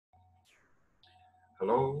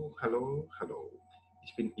Hallo, hallo, hallo.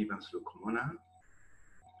 Ich bin Ivan Slukomona,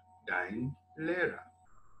 dein Lehrer.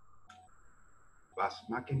 Was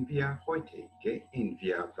machen wir heute? Gehen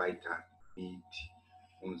wir weiter mit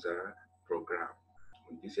unserem Programm.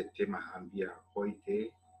 Und dieses Thema haben wir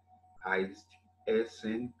heute, heißt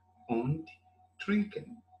Essen und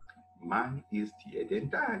Trinken. Man isst jeden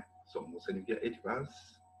Tag, so müssen wir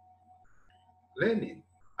etwas lernen,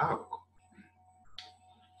 auch.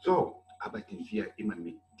 So arbeiten wir immer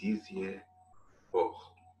mit diesem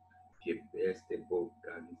Buch, die beste Buch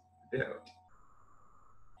ganz Welt.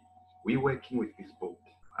 We're working with this book,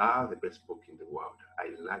 the best book in the world. I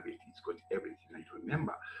love it. It's got everything. And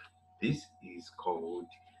remember, this is called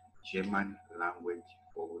German language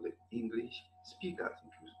for the English speakers.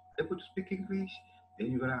 If you're able to speak English,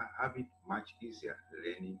 then you're gonna have it much easier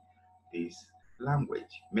learning this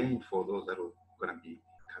language, meant for those that are gonna be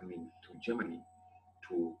coming to Germany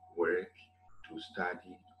to work, to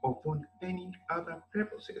study, or for any other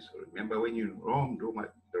purposes. So remember, when you're in Rome,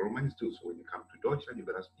 the Romans do. So when you come to Deutschland, you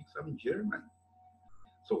gotta speak some German.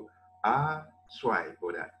 So A2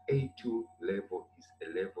 or the A2 level is a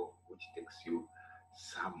level which takes you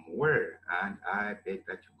somewhere, and I bet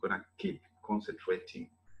that you're gonna keep concentrating.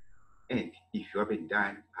 And if you haven't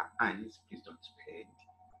done eins, please don't spend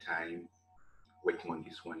time working on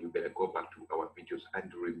this one. You better go back to our videos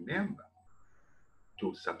and remember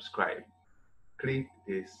to subscribe. Click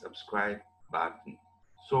the subscribe button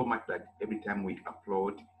so much that every time we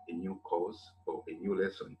upload a new course or a new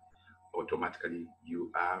lesson, automatically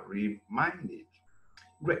you are reminded.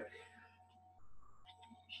 Great.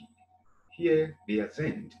 Here they are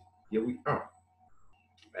sent. Here we are.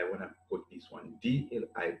 I want to put this one.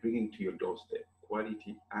 DLI, bringing to your doorstep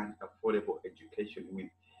quality and affordable education with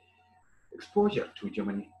exposure to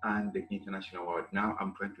Germany and the international world. Now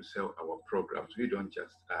I'm trying to sell our programs. We don't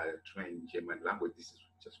just train German language. This is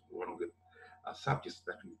just one of the subjects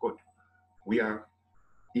that we've got. We are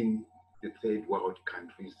in the third world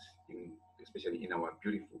countries, especially in our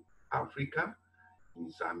beautiful Africa, in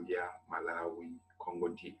Zambia, Malawi, Congo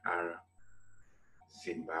DR,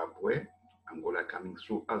 Zimbabwe, Angola coming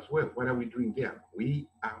through as well. What are we doing there? We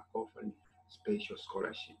are offering special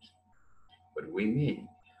scholarships. But we mean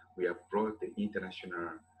we have brought the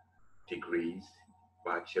international degrees,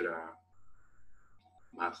 bachelor,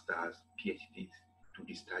 masters, PhDs to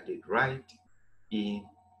be studied right in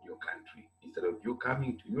your country. Instead of you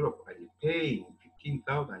coming to Europe and paying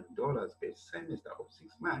 $15,000 per semester of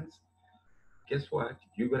 6 months, guess what?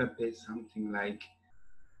 You're gonna pay something like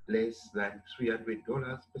less than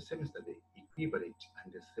 $300 per semester, the equivalent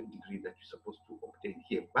and the same degree that you're supposed to obtain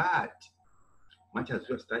here. But much as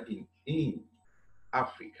you're studying in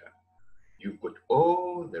Africa, you've got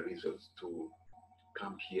all the reasons to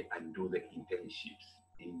come here and do the internships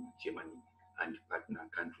in Germany and partner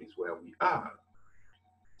countries where we are,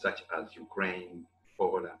 such as Ukraine,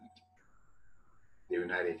 Poland, the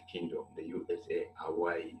United Kingdom, the USA,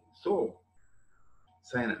 Hawaii. So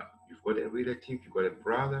sign up. You've got a relative, you've got a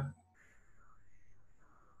brother,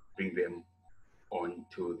 bring them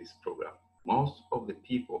onto this program. Most of the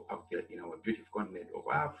people out there in our beautiful continent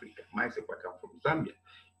of Africa, myself, I come from Zambia,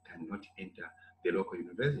 cannot enter the local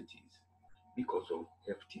universities because of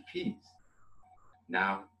hefty fees.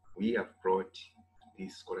 Now we have brought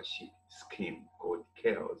this scholarship scheme called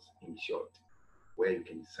CARES in short, where you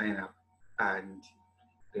can sign up and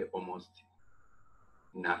pay almost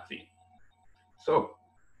nothing. So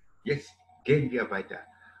yes, gehen wir weiter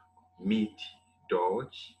mit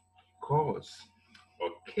Deutsch course.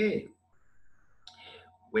 Okay,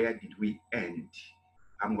 where did we end?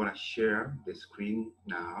 I'm gonna share the screen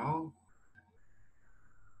now.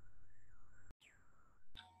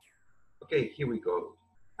 Okay, here we go.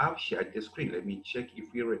 I've shared the screen. Let me check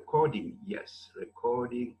if we're recording. Yes,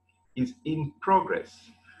 recording is in progress.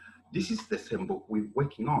 This is the same book we're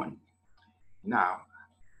working on. Now,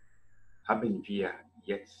 haben wir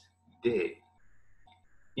jetzt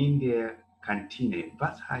in der Kantine.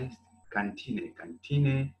 Was heißt Kantine?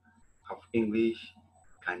 Kantine auf Englisch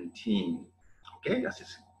Canteen. Okay, das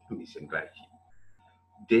ist ein bisschen gleich.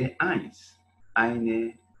 Der eins,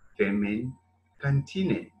 eine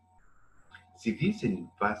Firmenkantine. Sie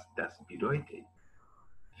wissen, was das bedeutet.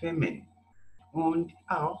 Firmen. Und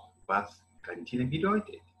auch, was Kantine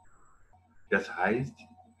bedeutet. Das heißt,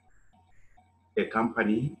 a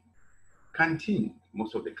company canteen.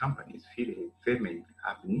 Most of the companies, viele Firmen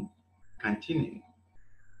haben Kantinen.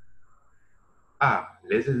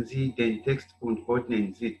 Lesen Sie den Text und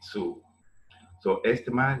ordnen Sie zu. So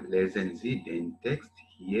erstmal lesen Sie den Text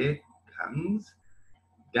hier ganz,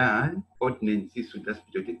 dann ordnen Sie zu. Das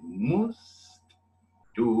bedeutet, musst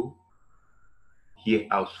du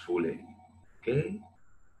hier ausfüllen. Okay?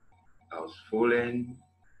 Ausfüllen,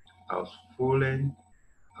 ausfüllen,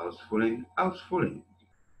 ausfüllen, ausfüllen.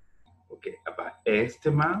 Okay, aber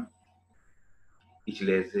erstmal, ich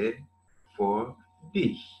lese für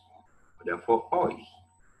dich oder für euch.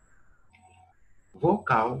 Wo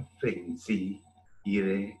kaufen Sie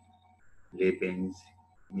Ihre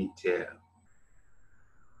Lebensmittel?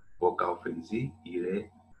 Wo kaufen Sie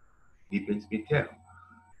Ihre Lebensmittel?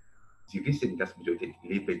 Sie wissen, das bedeutet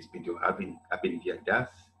Lebensmittel. Haben wir das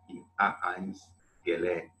in A1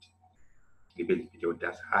 gelernt. Lebensmittel,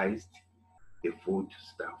 das heißt the food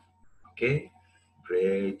stuff. Okay?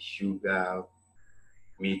 Bread, sugar,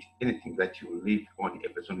 meat, anything that you live on, a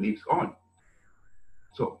person lives on.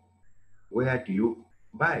 So, where do you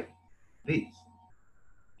buy this?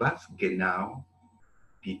 Was genau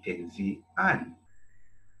bieten Sie an?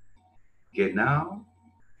 Genau,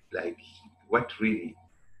 like what really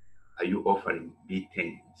are you offering?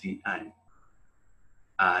 Bieten Sie an.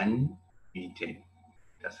 Anbieten.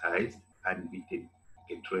 Das heißt, anbieten,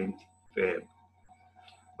 getrennt Verb.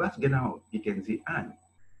 Was genau bieten Sie an?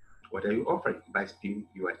 What are you offering? Beispiel,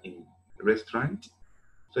 you are in a restaurant,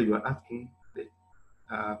 so you are asking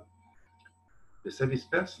the service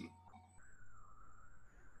person,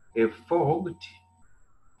 erfolgt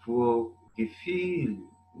für wie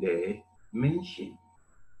viele Menschen?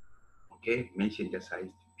 Okay, Menschen, das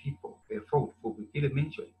heißt people. Erfolgt für wie viele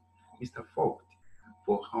Menschen? Mr. Vogt,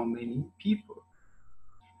 for how many people?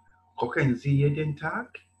 Kochen Sie jeden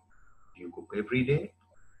Tag? Do you cook every day?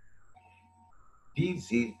 Wie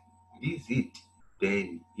sieht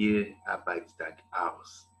denn Ihr Arbeitstag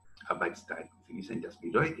aus? Arbeitstag, Sie wissen, das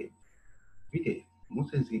bedeutet. Bitte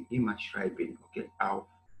müssen Sie immer schreiben, okay, auf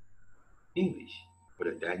Englisch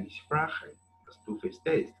oder deine Sprache, was du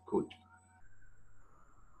verstehst. Gut.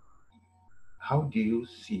 How do you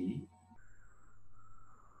see?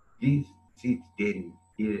 Wie sieht denn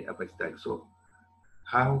Ihr Arbeitstag? So,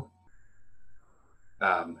 how,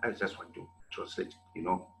 I just want to translate,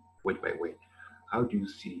 word by word. How do you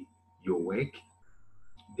see your work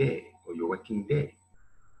day or your working day?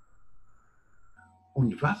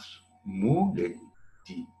 Und was mögen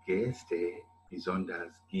die Gäste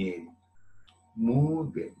besonders gern?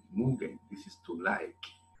 Mögen, this is to like.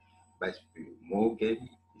 Beispiel, mögen,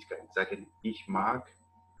 ich kann sagen, ich mag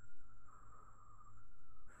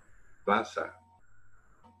Wasser,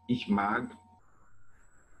 ich mag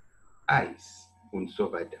Eis und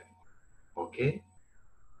so weiter. Okay?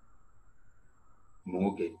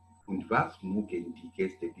 Mögen. Und was mögen die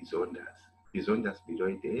Gäste besonders? Besonders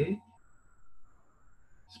bedeutet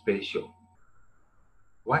special.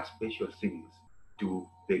 What special things do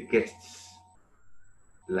the guests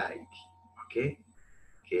like? Okay?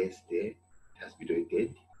 Gäste, das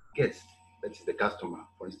bedeutet Guest. That is the customer.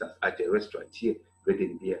 For instance, at a restaurant here,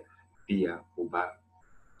 reden wir über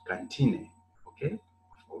Kantine. Okay?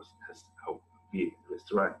 Of course, that's how we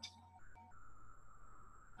Restaurant.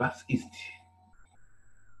 Was ist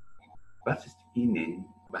Ihnen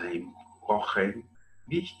beim Kochen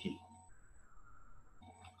wichtig?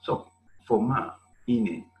 So, für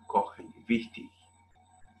Ihnen Kochen wichtig,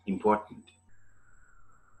 important.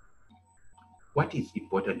 What is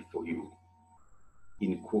important for you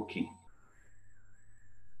in cooking?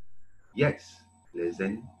 Jetzt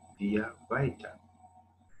lesen wir weiter.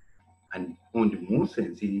 Und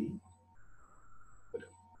müssen Sie, oder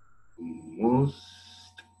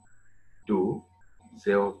musst du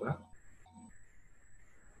selber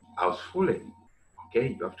ausfüllen.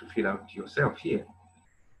 Okay, you have to fill out yourself here.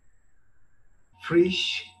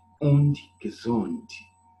 Frisch und gesund.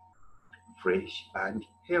 Fresh and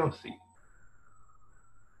healthy.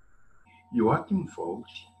 Joachim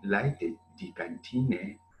Vogt leitet die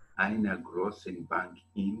Kantine einer großen Bank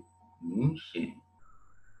in München.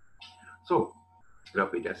 So, ich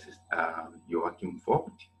glaube, das ist Joachim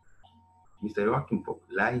Vogt. Mr. Joachim Vogt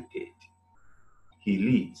leitet. He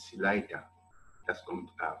leads, Leiter. Das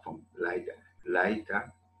kommt vom Leiter.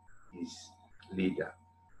 Leiter is leader.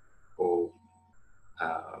 Or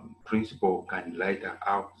Principal kann Leiter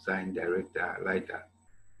auch sein, Director, Leiter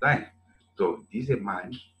sein. So, dieser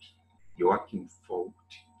Mann, Joachim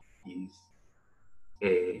Vogt, is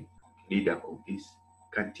a leader of this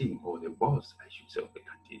canteen, or the boss, I should say, of the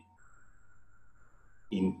canteen.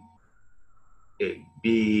 In a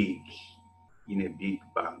big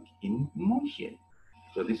bank in München.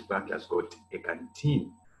 So this bank has got a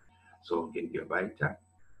canteen. So gehen wir weiter.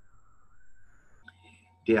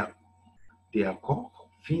 Der Koch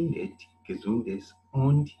findet gesundes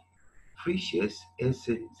und frisches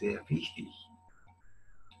Essen sehr wichtig.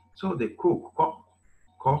 So the Koch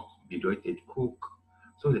bedeutet Cook.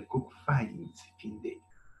 So the cook finds finde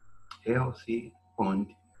healthy and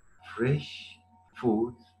fresh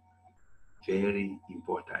food very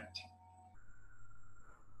important,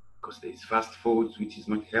 because there is fast foods which is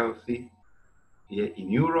not healthy here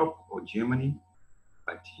in Europe or Germany,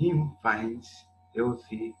 but him finds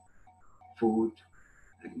healthy food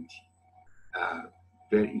and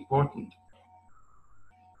very important.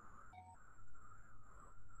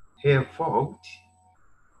 Hervorgt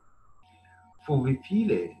für wie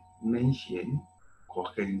viele Menschen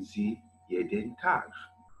kochen Sie jeden Tag?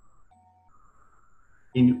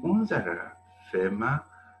 In unserer Firma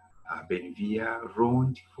haben wir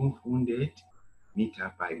rund 500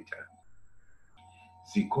 Mitarbeiter.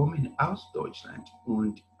 Sie kommen aus Deutschland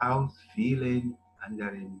und aus vielen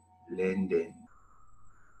anderen Ländern.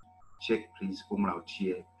 Check please umlaut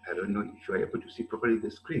here. I don't know if you are able to see properly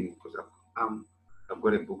the screen, because I've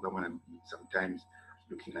got a book. I want to be sometimes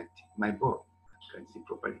looking at my board. You can see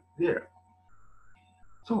properly there.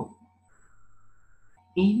 So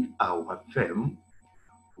in our firm,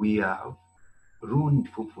 we have rund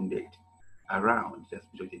 500, around, just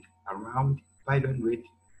noted, around 500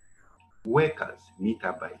 workers.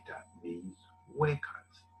 Mitarbeiter means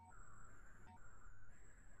workers.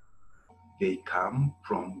 They come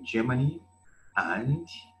from Germany and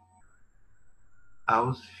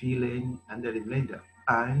aus vielen anderen Ländern,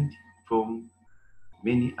 and from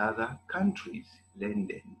many other countries,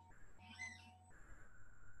 Ländern.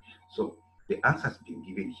 So the answer has been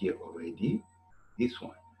given here already. This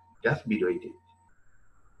one, das bedeutet,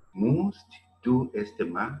 musst du erst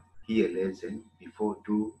einmal hier lesen, bevor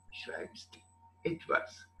du schreibst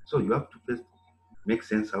etwas. So you have to first make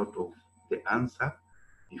sense out of the answer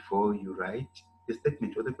before you write the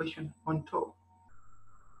statement or the question on top.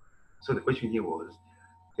 So the question here was,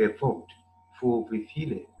 hervorgt für wie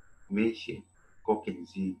viele Menschen kochen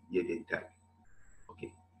Sie jeden Tag?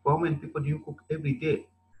 Okay, for how many people do you cook every day?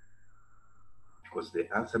 Because the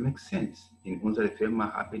answer makes sense. In unserer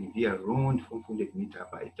Firma haben wir rund 500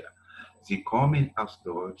 Mitarbeiter. Sie kommen aus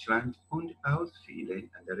Deutschland und aus vielen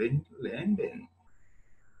anderen Ländern.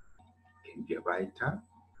 Gehen wir weiter.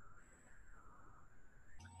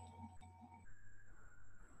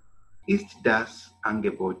 Ist das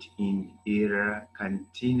Angebot in Ihrer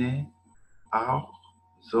Kantine auch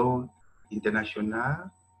so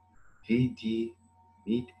international wie die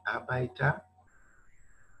Mitarbeiter?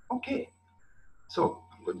 Okay, so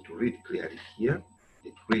I'm going to read clearly here.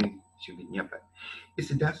 The screen should be nearby.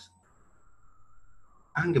 Ist das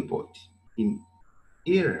Angebot in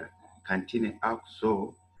Ihrer Kantine auch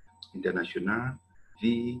so international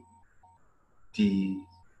wie die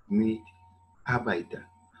Mitarbeiter?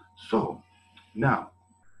 So now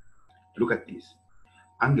look at this.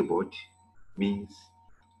 Angebot means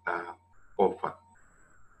offer.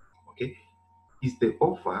 Okay, is the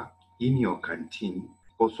offer in your canteen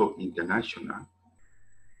also international,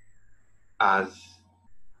 as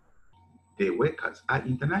the workers are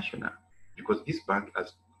international? Because this bank,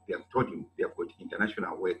 as they have told you, they have got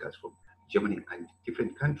international workers from Germany and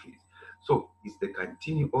different countries. So is the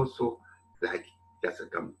canteen also like, does the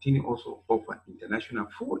canteen also offer international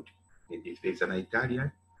food? And if there's an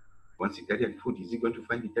Italian, wants Italian food, is he going to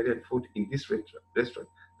find Italian food in this restaurant?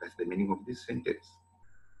 That's the meaning of this sentence.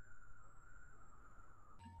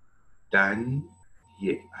 Dann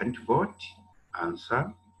hier Antwort,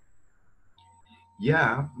 Answer.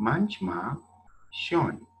 Ja, manchmal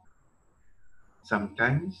schon.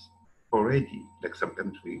 Sometimes already, like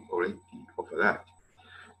sometimes we already offer that.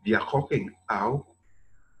 Wir kochen auch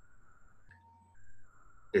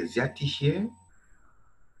asiatische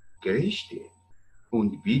Gerichte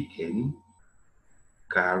und bieten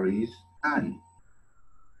Currys an.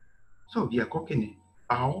 So wir kochen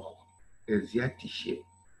auch asiatische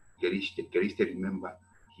Gerichte. Gerichte, remember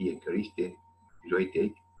here, Gerichte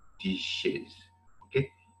bedeutet dishes.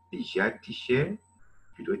 Okay? Asiatische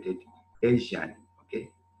bedeutet Asian.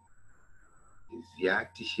 Okay?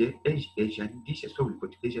 Asiatische, Asian dishes. So we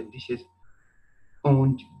got Asian dishes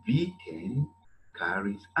und bieten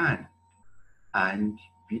Currys an. And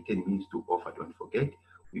bieten means to offer. Don't forget,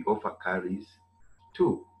 we offer curries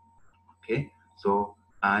too. Okay, so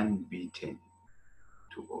unbeaten,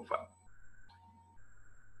 to offer.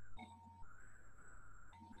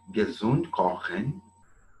 Gesund kochen,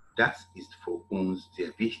 das ist für uns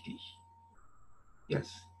sehr wichtig.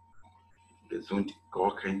 Yes, gesund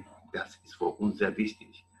kochen, das ist für uns sehr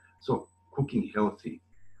wichtig. So cooking healthy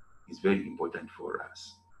is very important for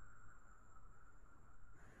us.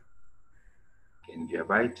 Gehen wir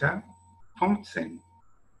weiter. 15.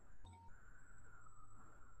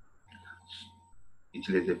 Ich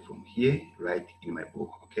lese from here, right in my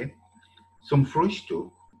book, okay? Zum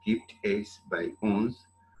Frühstück gibt es bei uns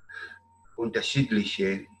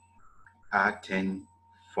unterschiedliche Arten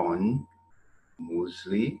von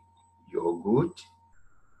Müsli, Joghurt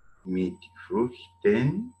mit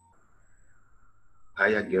Früchten,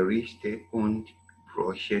 Eiergerichte und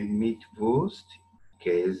Brötchen mit Wurst,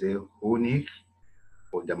 Käse, Honig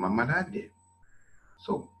oder Marmelade.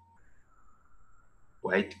 So,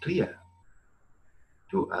 quite clear.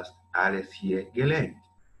 Du hast alles hier gelernt.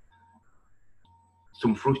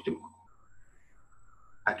 Zum Frühstück.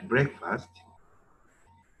 At breakfast,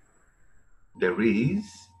 there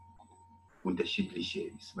is unterschiedliche,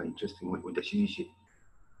 it's very interesting word, unterschiedliche.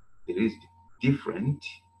 There is different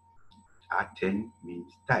Arten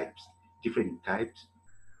means types, different types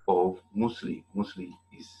of muesli. Muesli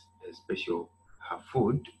is a special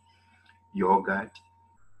food, yogurt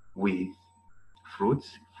with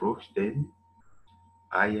fruits, Früchten,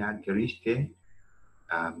 Eiergerichte,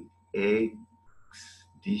 eggs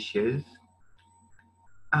dishes,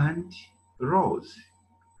 and rolls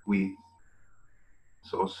with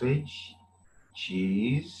sausage,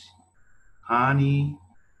 cheese, honey,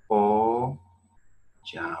 or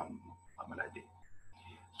jam.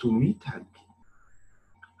 Zum Mittag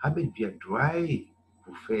haben wir drei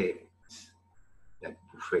Buffets, like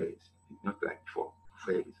buffets, not like four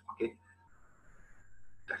buffets, okay?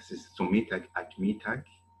 Das ist zum Mittag, at Mittag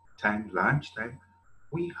time, lunchtime,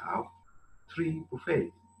 we have 3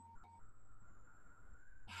 buffets.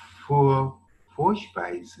 Für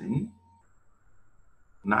Vorspeisen,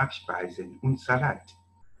 Nachspeisen und Salat.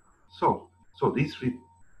 So these 3,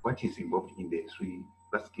 what is involved in the 3,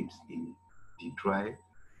 what gives in the dry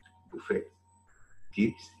buffet?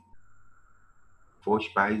 Gives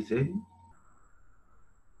Vorspeisen,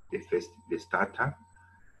 the starter,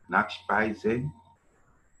 Nachspeisen,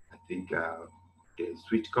 I think the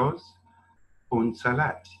sweet course, und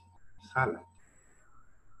Salat.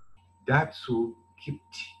 Dazu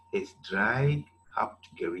gibt es 3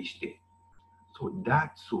 Hauptgerichte. So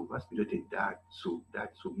dazu, was bedeutet dazu?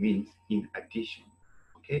 Dazu means in addition.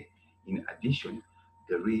 Okay? In addition,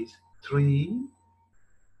 there is 3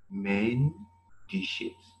 main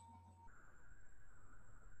dishes.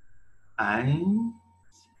 Eins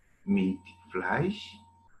mit Fleisch,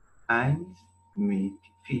 eins mit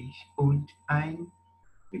Fisch und ein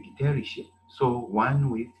vegetarische. So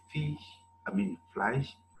one with fish,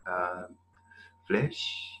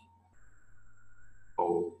 flesh,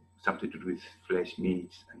 or something to do with flesh,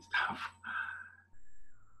 meats and stuff.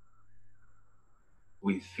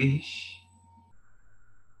 With fish,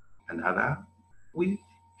 another with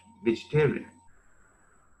vegetarian.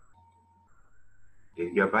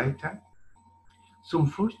 Gehen wir weiter. Zum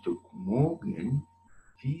Frühstück morgen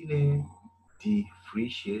viele die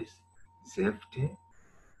frische Säfte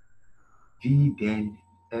wie den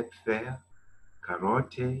Äpfel,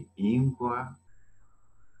 Karotte, Ingwer,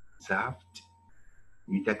 Saft,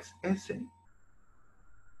 Mittagessen.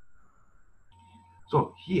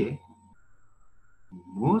 So, hier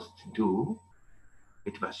musst du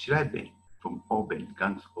etwas schreiben von oben,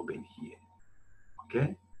 ganz oben hier.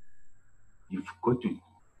 Okay? You've got to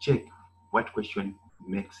check what question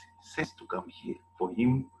makes sense to come here for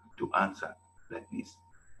him to answer like this.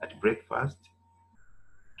 At breakfast,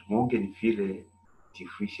 morgen viele die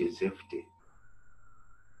frische Säfte.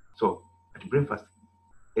 So, at breakfast,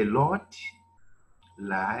 a lot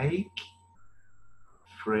like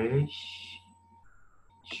fresh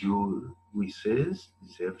juices,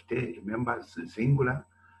 Säfte, remember singular,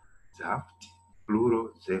 Saft,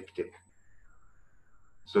 plural, Säfte.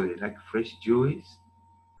 So they like fresh juice,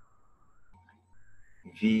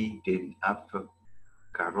 wie den Apfel,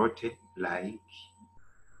 Karotte, like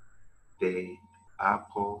the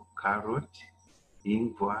apple, carrot,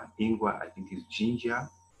 ingwer, I think is ginger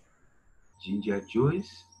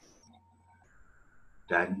juice.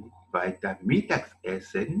 Dann weiter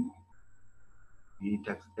Mittagessen,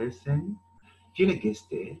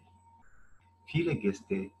 viele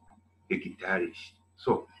Gäste vegetarisch.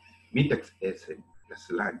 So, Mittagessen, das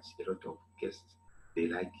lunch, a lot of guests, they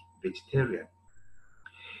like vegetarian.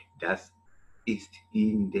 Das ist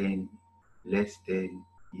in den letzten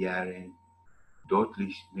Jahren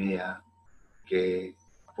deutlich mehr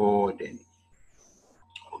geworden.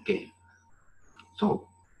 Okay, so,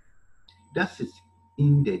 das ist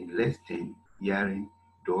in den letzten Jahren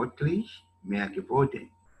deutlich mehr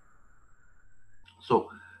geworden.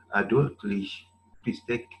 So, deutlich, please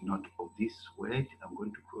take note of this word. I'm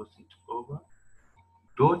going to cross it over.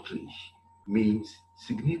 Deutlich means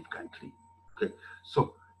significantly. Okay,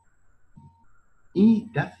 so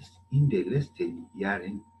that is in the letzten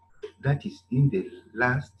Jahren, that is in the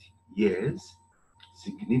last years,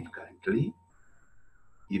 significantly,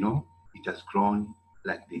 it has grown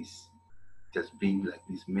like this. It has been like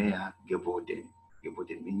this. Mehr geworden.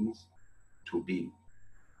 Geworden means to be.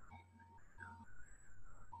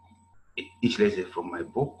 Ich lese from my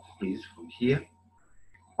book, please, from here.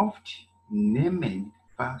 Oft nehmen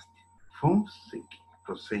fast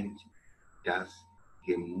 50% das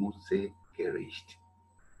Gemüsegericht.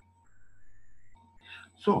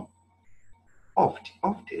 So,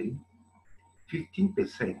 often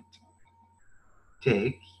 15%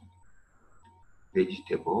 take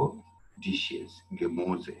vegetable dishes,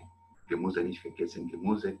 Gemüse. Gemüse nicht vergessen,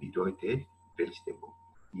 Gemüse bedeutet Vegetable.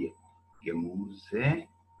 Hier, Gemüse,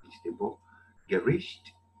 Vegetable,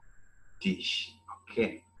 Gericht, Dish.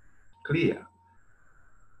 Okay, clear.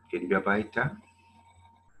 Gehen wir weiter.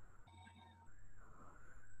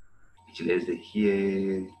 Ich lese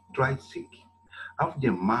hier 30. Auf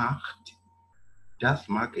dem Markt, das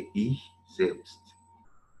mache ich selbst.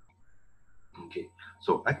 Okay,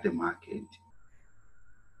 so at the market,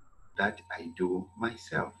 that I do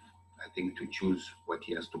myself. I think to choose what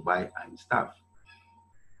he has to buy and stuff.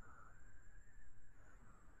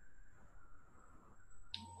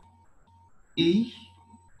 Ich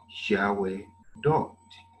schaue dort.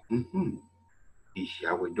 Ich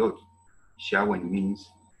schaue dort. Schauen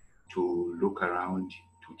means to look around,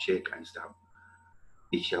 to check and stuff.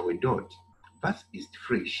 Ich schaue dort. Was ist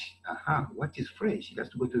frisch? What is fresh? He has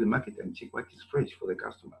to go to the market and check what is fresh for the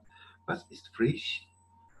customer. Was ist frisch?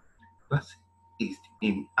 Was ist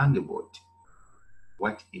im Angebot?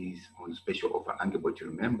 What is on special offer? Angebot, you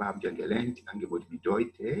remember, habt ihr gelernt? Angebot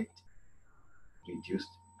bedeutet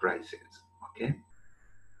reduced prices. Okay?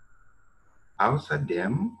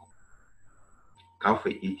 Außerdem kaufe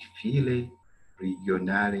ich viele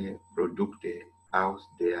regionale Produkte aus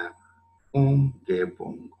der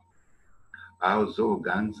Umgebung. Also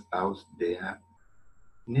ganz aus der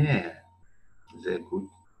Nähe. Sehr gut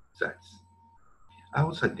Satz.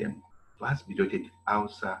 Außerdem, was bedeutet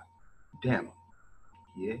außerdem?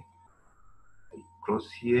 Here, I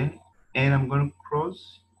cross here, and I'm going to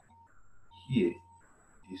cross here.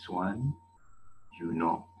 This one,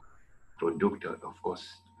 product, of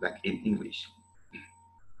course, like in English.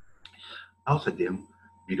 Außerdem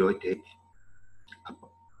bedeutet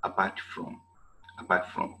apart from,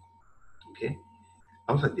 okay?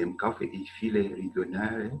 Außerdem kaufe ich viele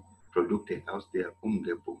regionale Produkte aus der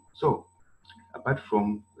Umgebung. So, apart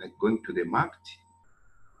from like going to the market,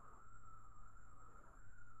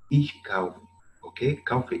 ich kaufe, okay,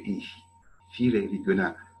 kaufe ich viele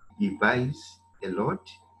regional. He buys a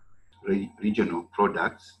lot regional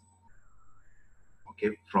products,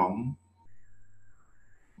 okay, from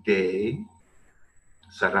the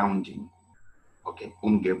surrounding. Okay,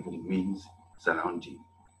 Umgebung means surrounding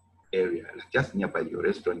area, like just nearby your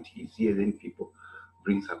restaurant. He's here, then people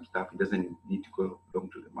bring some stuff. He doesn't need to go long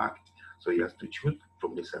to the market, so he has to choose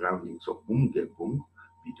from the surrounding. So Umgebung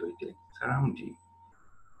bedeutet surrounding.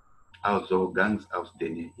 Also ganz aus der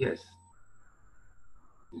Nähe, yes.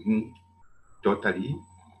 Totally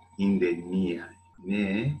in the near.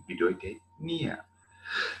 Nähe bedeutet near.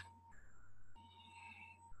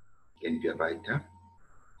 Gehen wir weiter.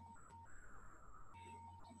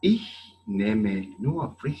 Ich nehme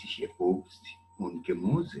nur frische Obst und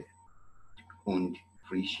Gemüse und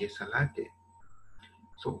frische Salate.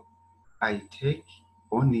 So, I take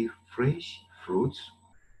only fresh fruits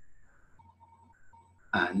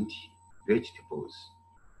and vegetables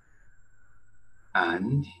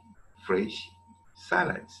and fresh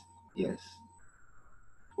salads. Yes,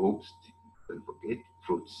 Obst, don't forget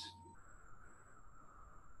fruits.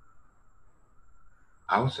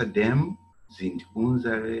 Außerdem sind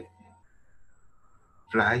unsere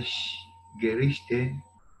Fleischgerichte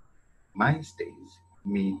meistens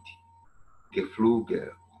mit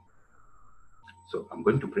Geflügel. So I'm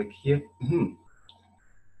going to break here.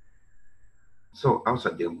 So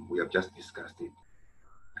außerdem, we have just discussed it.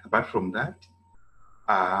 Apart from that,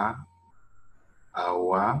 are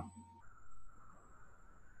our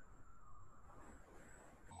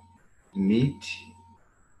meat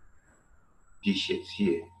dishes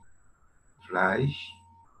here.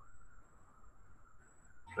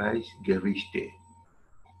 Fleischgerichte,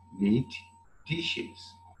 meat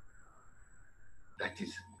dishes. That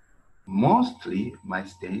is mostly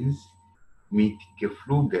meistens mit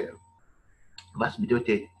Geflügel. Was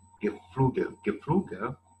bedeutet Geflügel?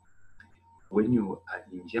 Geflügel, when you are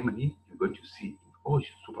in Germany, you're going to see in all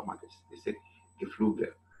supermarkets, they say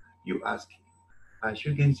Geflügel. You ask,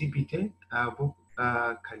 Entschuldigen Sie bitte, wo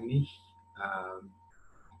kann ich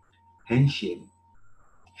Hähnchen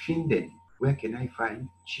finden? Where can I find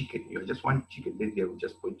chicken? You just want chicken, then they will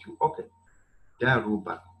just point you, okay.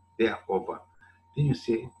 darüber, thereover. Then you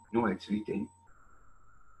say, no, it's written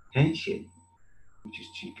Hähnchen, which is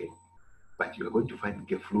chicken. But you are going to find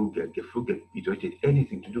Geflügel. Geflügel bedeutet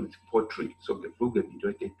anything to do with poultry. So Geflügel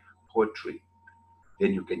bedeutet poultry.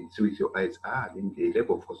 Then you can see with your eyes, then the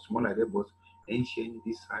label for smaller labels, Hähnchen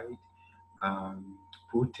this side,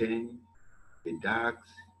 Puten, the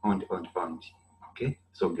ducks, and. Okay,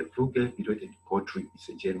 so Geflügel bedeutet poultry is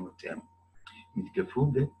a general term. Mit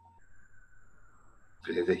Geflügel,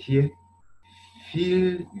 so there's a here,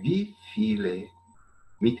 wie viele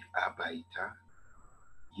Mitarbeiter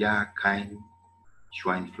ja kein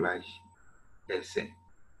Schweinfleisch essen.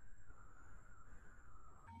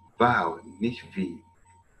 Wow, nicht wie.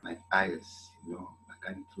 My eyes, I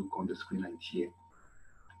can't look on the screen and hear.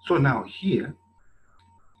 So now here,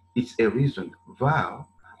 it's a reason. Wow,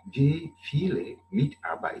 wie viele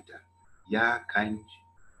Mitarbeiter ja kein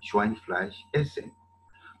Schweinfleisch essen.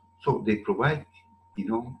 So they provide,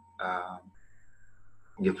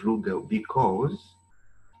 Geflügel because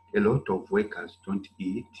a lot of workers don't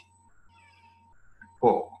eat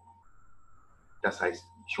pork. Das heißt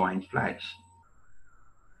Schweinfleisch.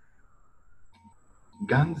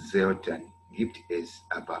 Ganz selten gibt es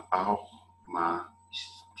aber auch mal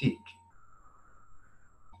Steak.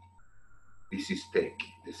 This is steak,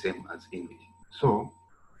 the same as English. So,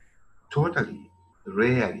 totally,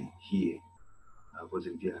 rarely here,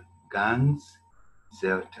 wasn't there? Ganz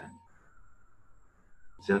selten.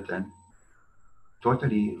 Selten,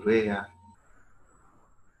 totally rare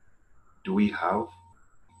do we have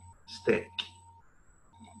steak.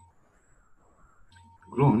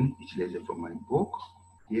 Grown, ich lese from my book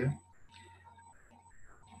here.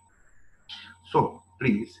 So,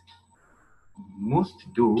 please, musst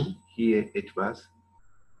du hier etwas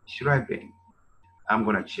schreiben? I'm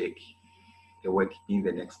going to check the work in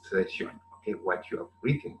the next session, okay, what you have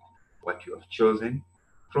written, what you have chosen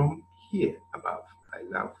from here above. I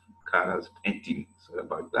love colors, painting, so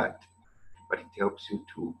about that, but it helps you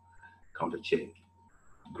to counter check.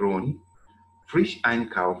 Grown, frisch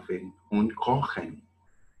einkaufen und kochen.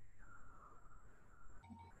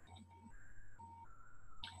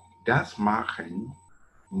 Das machen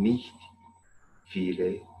nicht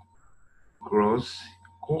viele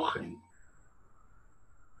Großkochen.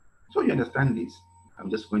 So you understand this.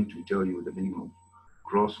 I'm just going to tell you the meaning of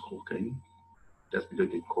Großkochen. That's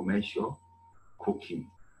because the commercial cooking.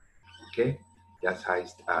 Okay? Das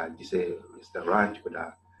heißt, diese Restaurant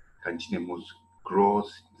oder Kantine muss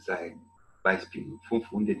groß sein. Beispiel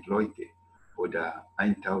 500 Leute oder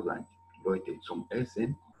 1000 Leute zum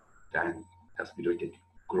Essen, dann das bedeutet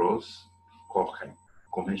groß kochen,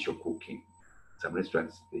 commercial cooking. Some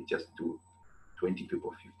restaurants, they just do 20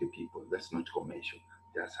 people, 50 people. That's not commercial.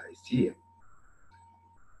 Das heißt hier.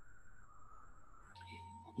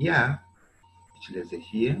 Ja, ich lese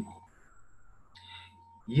hier.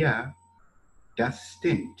 Ja, das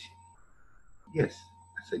stimmt. Yes,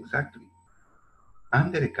 that's exactly.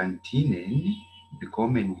 Andere Kantinen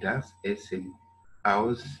bekommen das Essen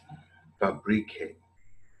aus Fabriken.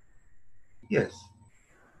 Yes.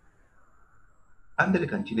 Andere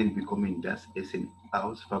Kantinen bekommen das Essen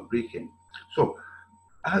aus Fabriken. So,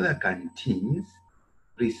 other canteens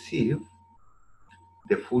receive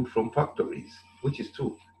the food from factories, which is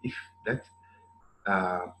true. If that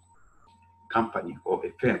company or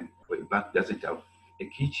a firm or a bank doesn't have a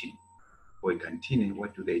kitchen or a canteen,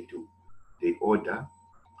 what do? They order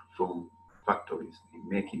from factories. They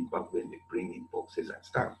make in bulk when they bring in boxes and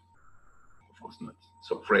stuff. Of course not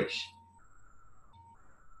so fresh.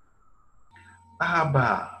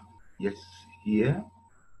 Aber, yes, here.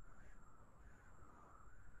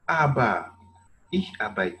 Aber ich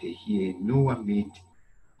arbeite hier nur mit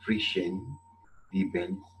frischen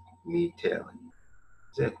Lebensmitteln.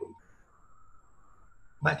 Sehr gut.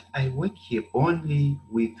 But I work here only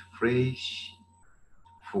with fresh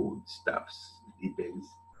foodstuffs,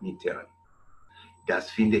 Lebensmitteln. Das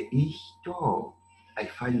finde ich toll. I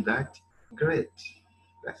find that great.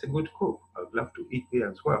 That's a good cook. I would love to eat there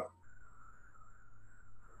as well.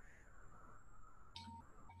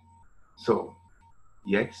 So,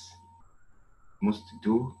 jetzt musst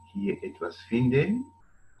du hier etwas finden.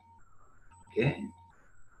 Okay.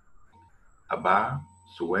 Aber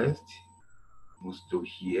zuerst musst du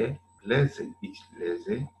hier lesen. Ich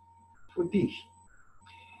lese für dich.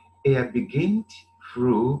 Er beginnt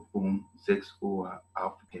früh 6 Uhr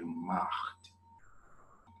auf dem Markt.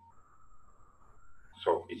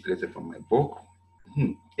 So, ich lese von meinem Buch.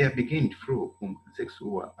 Er beginnt früh 6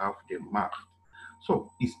 Uhr auf dem Markt.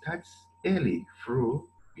 So, it starts early. Früh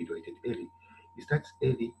bedeutet early. It starts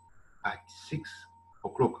early at 6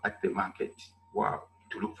 o'clock at the market. Wow,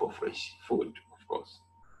 to look for fresh food, course.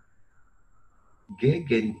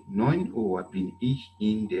 Gegen 9 Uhr bin ich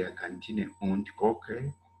in der Kantine und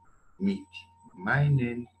koche mit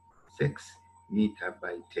meinen 6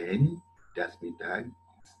 Mitarbeitern das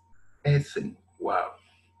Mittagessen. Wow.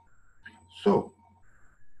 So,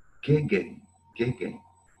 gegen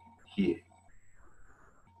here.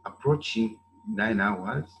 Approaching 9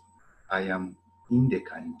 hours, I am in the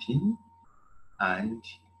canteen and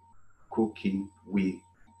cooking with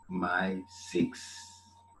my 6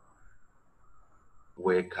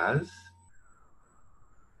 workers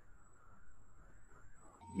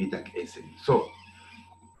Mittagessen. So,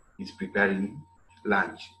 he's preparing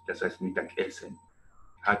lunch, das heißt Mittagessen,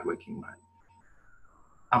 hardworking man.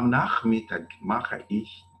 Am Nachmittag mache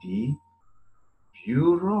ich die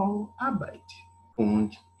Büroarbeit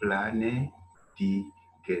und plane die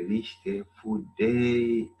Gerichte für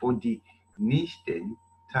die nächsten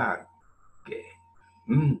Tage.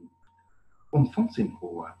 Um 15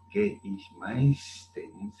 Uhr gehe ich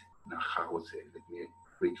meistens nach Hause. Let me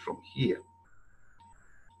read from here.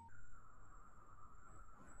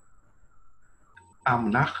 Am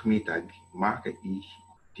Nachmittag mache ich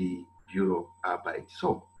die Büroarbeit.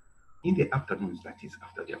 So, in the afternoons, that is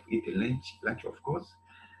after they have eaten lunch of course,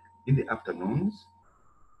 in the afternoons,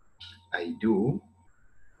 I do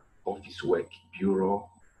office work,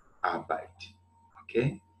 Büroarbeit.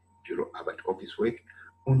 Okay? Büroarbeit, Office work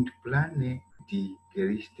und plane die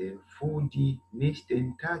Gerichte für die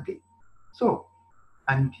nächsten Tage. So,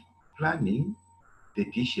 and planning the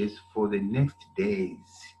dishes for the next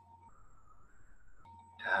days.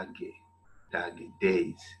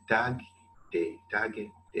 Days.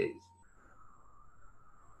 Days.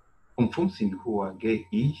 Um 15 Uhr gehe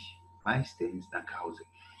ich meistens nach Hause.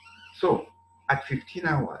 So, at 15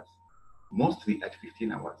 hours, mostly at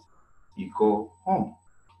 15 hours, you go home.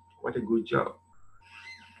 What a good job.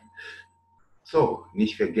 So,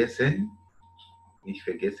 nicht vergessen,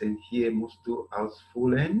 hier musst du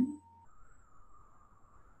ausfüllen.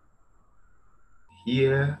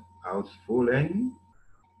 Hier ausfüllen.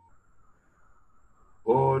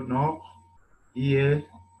 Und noch hier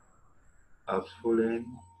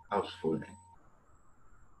ausfüllen.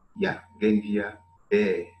 Ja, gehen wir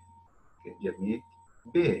B. Gehen wir mit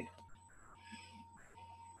B.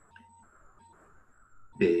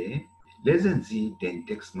 B. Lesen Sie den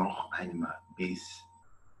Text noch einmal bis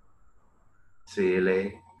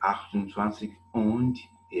Zähle 28 und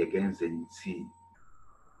ergänzen Sie.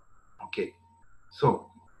 Okay,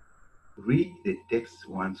 so read the text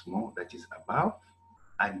once more, that is above,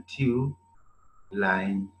 until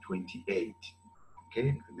line 28.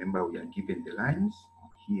 Okay, remember we are given the lines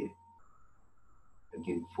here.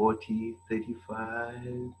 Again, 40,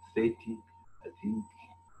 35, 30, I think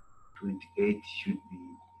 28 should be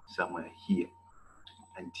somewhere here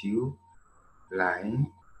until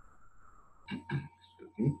line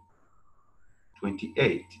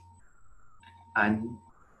 28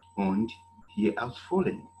 und hier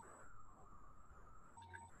ausfüllen.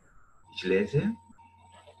 Ich lese,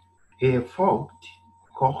 er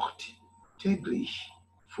kocht täglich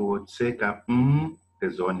für ca.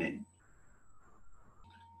 Personen.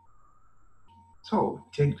 So,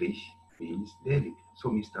 täglich means daily. So,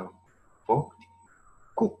 Mr. Vogt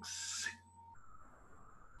cooks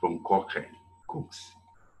from kochen, cooks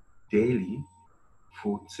daily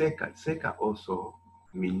for circa also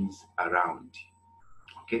means around,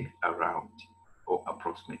 okay, around or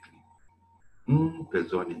approximately.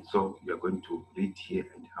 Personen. So you're going to read here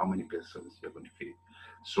and how many persons you're going to fill.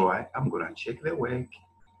 So I'm going to check the work.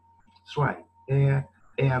 So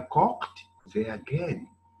er kocht sehr gern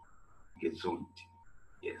gesund.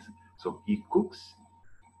 Yes. So he cooks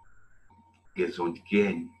gesund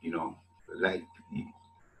gern, like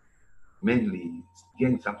mainly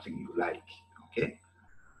again something you like. Okay.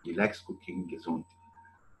 He likes cooking gesund.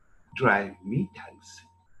 Drei mittags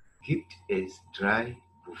gibt es 3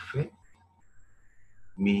 Buffet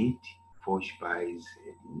mit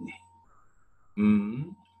Vorspeisen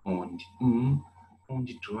und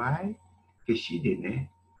 3 verschiedene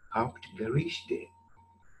Hauptgerichte.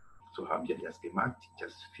 So haben wir das gemacht.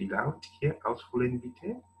 Just fill out hier, ausfüllen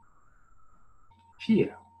bitte.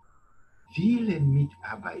 4. Viele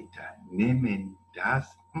Mitarbeiter nehmen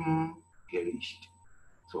das Gericht.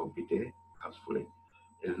 So bitte ausfüllen.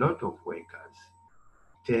 A lot of workers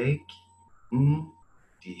take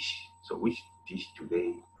dish. So which dish do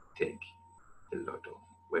they take? A lot of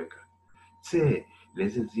workers. C.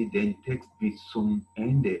 Lesen Sie den Text bis zum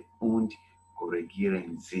Ende und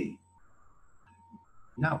korrigieren Sie.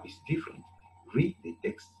 Now it's different. Read the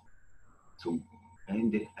text zum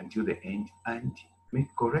Ende until the end and make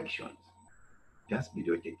corrections. Das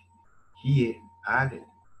bedeutet, hier alle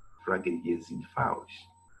Fragen hier sind falsch,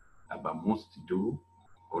 aber musst du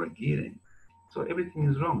korrigieren. So everything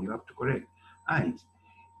is wrong, you have to correct. Eins,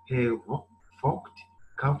 Herr Vogt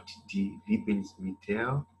kauft die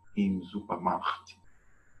Lebensmittel im Supermarkt.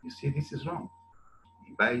 You see, this is wrong.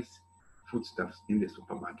 He buys foodstuffs in the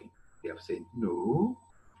supermarket. They have said, no,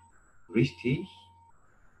 richtig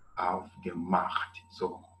auf dem Markt.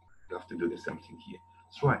 So you have to do the same thing here.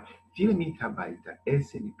 So, viele Mitarbeiter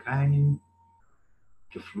essen kein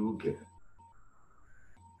Geflügel.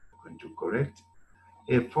 Going to correct.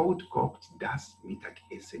 Er Vogt kocht das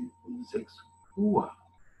Mittagessen um 6 Uhr.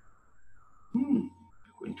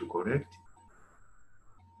 Going to correct.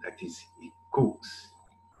 That is, he cooks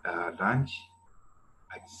lunch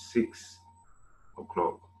at 6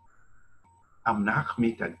 o'clock. Am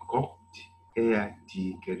Nachmittag kocht er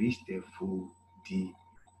die Gerichte für die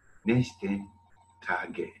nächsten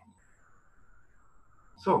Tage.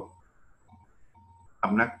 So,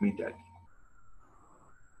 am Nachmittag,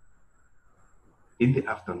 in the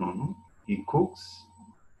afternoon, he cooks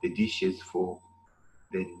the dishes for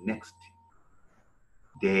the next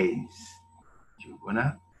days. You're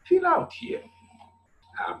gonna fill out here.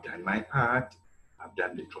 I've done my part. I've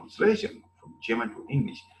done the translation from German to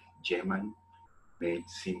English. German made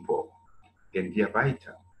simple. Gehen wir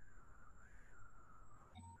weiter.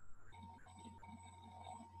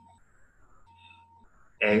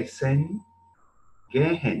 Essen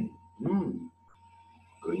gehen.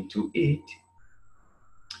 Going to eat.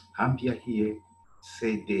 Haben wir hier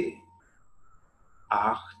CD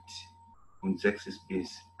 8 und 6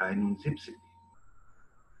 bis 71.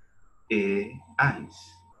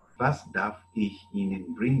 E1. Was darf ich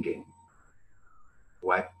Ihnen bringen?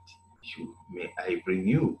 What may I bring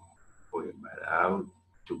you? Or am I allowed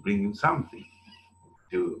to bring you something?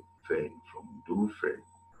 Du friend from du friend.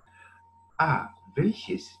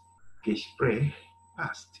 Welches Gespräch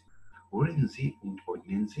passt? Hören Sie und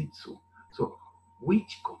ordnen Sie zu. So,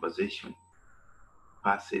 which conversation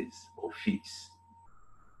passes or fits?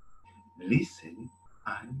 Listen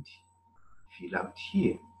and fill out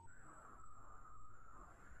here.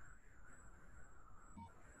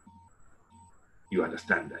 You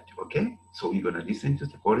understand that, okay? So we're gonna listen to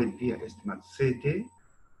the Wollen wir erstmal CD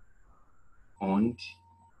und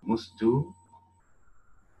musst du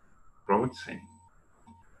Brotzen.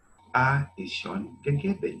 Ist schon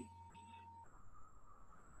gegeben.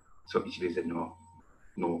 So ich lese nur.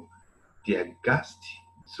 Der Gast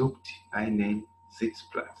sucht einen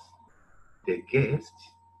Sitzplatz. The guest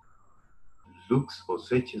looks or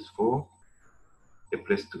searches for a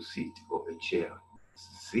place to sit or a chair.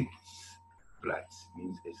 Sitzplatz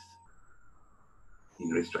means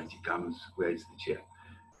in restaurant it comes, where is the chair?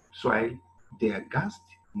 So der Gast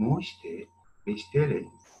möchte bestellen.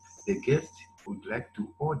 The guest would like to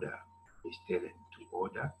order. Bestellen, to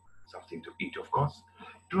order, something to eat, of course.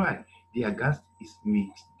 3. Der Gast ist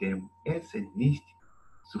mit dem Essen nicht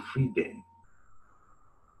zufrieden.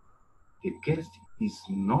 The guest is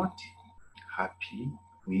not happy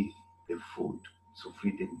with the food.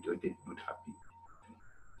 Zufrieden bedeutet not happy.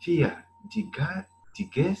 4. Die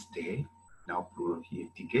Gäste, now plural here,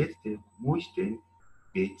 die Gäste möchten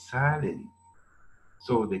bezahlen.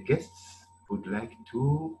 So the guests would like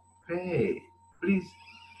to pay. Please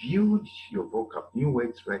view your vocab, new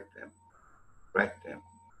words, write them.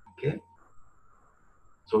 Okay?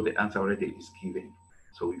 So the answer already is given.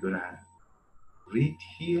 So we're gonna read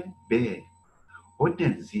here. B.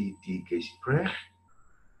 Ordnen Sie die Gespräche.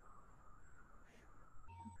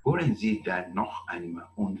 Hören Sie dann noch einmal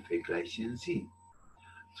und vergleichen Sie.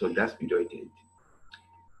 So das bedeutet,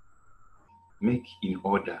 make in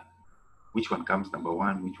order which one comes number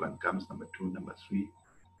 1, which one comes number 2, number 3,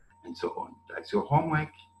 and so on. That's your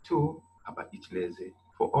homework too, aber ich lese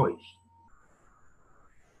für euch.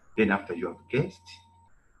 Then after you have guessed,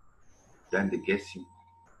 dann the guessing,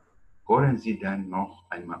 hören Sie dann noch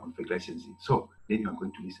einmal und vergleichen Sie. So, then you are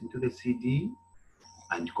going to listen to the CD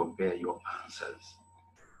and compare your answers.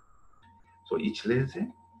 So, ich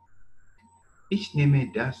lese. Ich nehme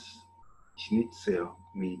das Schnitzel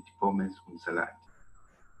mit Pommes und Salat.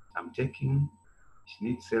 I'm taking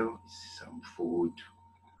Schnitzel, some food,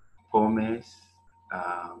 Pommes,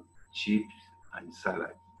 chips, and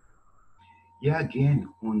salad. Ja,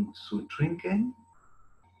 gehen und zu trinken.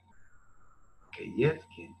 Okay, yes,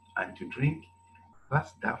 gehen. And to drink,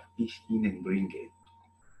 was darf ich Ihnen bringen?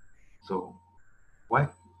 So,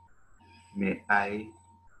 what may I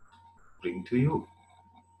bring to you?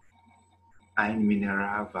 Ein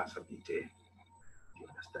Mineralwasser bitte. You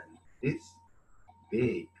understand this?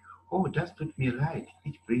 B. Oh, das tut mir leid.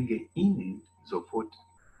 Ich bringe Ihnen sofort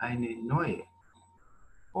eine neue.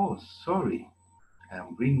 Oh, sorry. I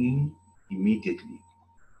am bringing immediately,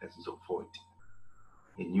 also sofort,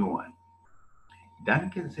 a new one.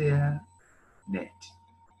 Danke sehr nett.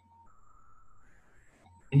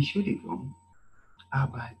 Entschuldigung,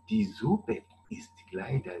 aber die Suppe ist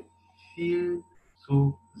leider viel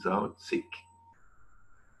zu salzig.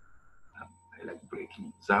 I like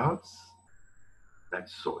breaking. Salz,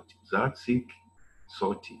 that's salt. Salzig,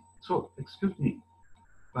 salty. So, excuse me,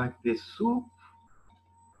 but the soup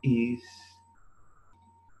is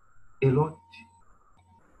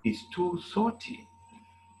is too salty.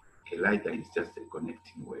 Okay, leider is just a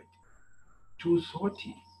connecting word. Too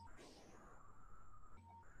salty.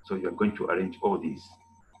 So you're going to arrange all these.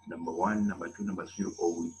 Number 1, number 2, number 3,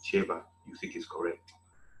 or whichever you think is correct.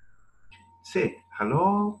 Say,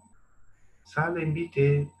 hello, Salem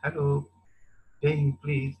bitte, hello, paying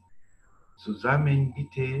please, zusammen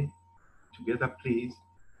bitte, together please,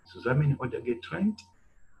 zusammen oder getrennt,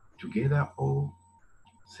 together or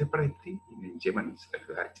separately. In German it's like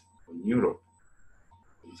that. In Europe,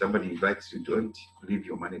 when somebody invites you, don't leave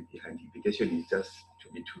your money behind. Invitation is just to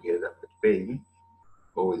be together, but paying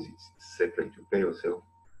always is separate. You pay yourself,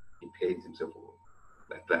 he pays himself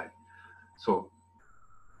like that. So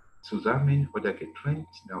zusammen oder getrennt.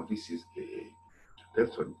 Now this is the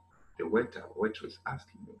person, the waiter or waitress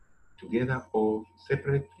asking you, together or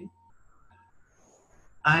separately.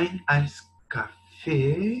 Ein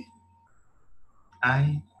Eiskaffee,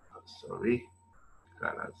 ein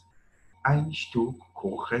Stück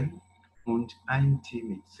Kuchen und ein Tee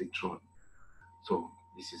mit Zitronen. So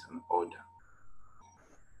this is an order.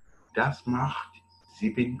 Das macht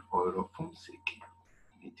 7,50 €,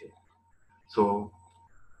 bitte. So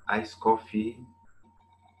iced coffee,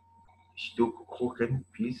 Stück Kuchen,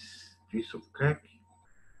 piece of cake,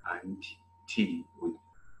 and tea with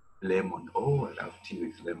lemon. Oh, I love tea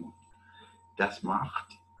with lemon. Das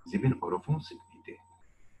macht 7,50 €, bitte.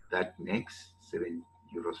 That makes 7,50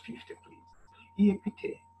 €, please. Hier,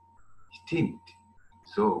 bitte. Stimmt.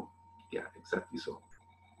 So, ja, exactly so.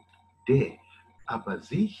 Aber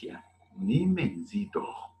sicher, nehmen Sie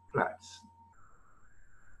doch Platz.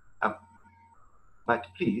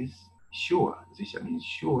 But please, sure, sicher means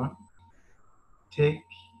sure, take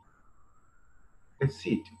a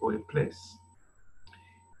seat or a place.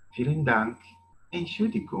 Vielen Dank.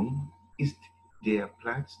 Entschuldigung, ist der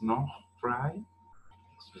Platz noch frei?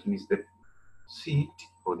 Excuse me, is the seat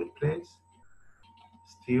or the place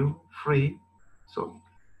still free? So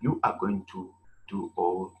you are going to do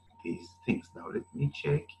all these things. Now let me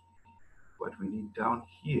check what we need down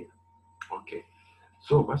here. Okay,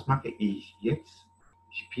 so was mache ich jetzt?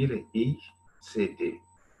 Spiele ich CD.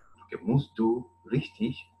 Okay, musst du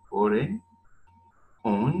richtig hören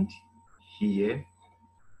und hier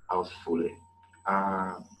ausfüllen.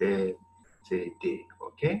 A, B, C, D,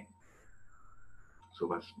 okay? So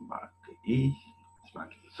was mache ich? Das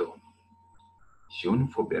mache ich so. Schon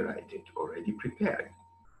vorbereitet, already prepared.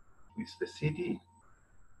 With the CD.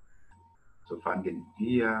 So fangen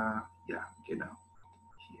wir, ja, genau,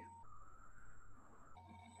 hier.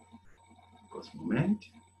 Kurz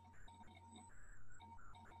Moment.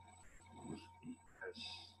 Muss ich das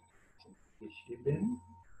geschrieben?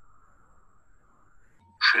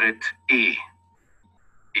 Schritt E.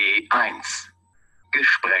 E1.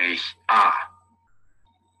 Gespräch A.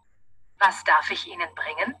 Was darf ich Ihnen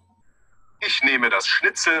bringen? Ich nehme das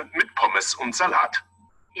Schnitzel mit Pommes und Salat.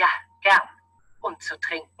 Ja, gern. Und zu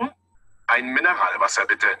trinken? Ein Mineralwasser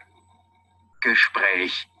bitte.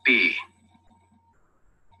 Gespräch B.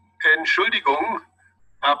 Entschuldigung,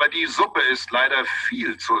 aber die Suppe ist leider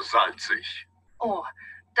viel zu salzig. Oh,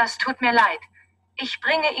 das tut mir leid. Ich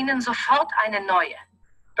bringe Ihnen sofort eine neue.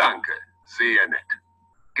 Danke, sehr nett.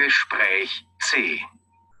 Gespräch C.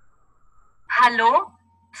 Hallo?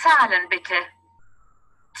 Zahlen bitte.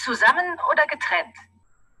 Zusammen oder getrennt?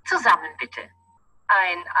 Zusammen bitte.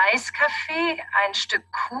 Ein Eiskaffee, ein Stück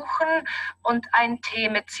Kuchen und ein Tee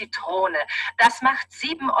mit Zitrone. Das macht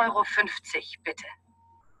 7,50 €, bitte.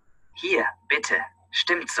 Hier, bitte.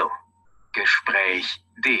 Stimmt so. Gespräch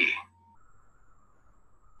D.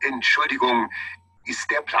 Entschuldigung, ist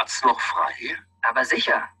der Platz noch frei? Aber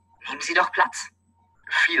sicher. Nehmen Sie doch Platz.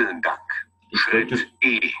 Vielen Dank. Schritt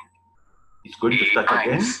E. It's going to start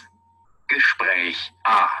again. E1. Gespräch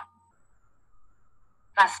A.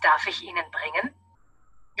 Was darf ich Ihnen bringen?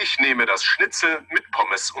 Ich nehme das Schnitzel mit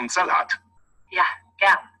Pommes und Salat. Ja,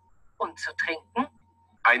 gern. Und zu trinken?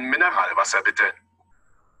 Ein Mineralwasser bitte.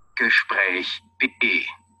 Gespräch B.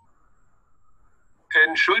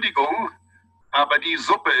 Entschuldigung, aber die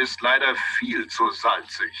Suppe ist leider viel zu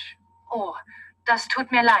salzig. Oh, das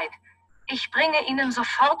tut mir leid. Ich bringe Ihnen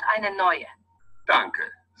sofort eine neue.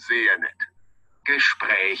 Danke, sehr nett.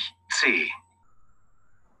 Gespräch C.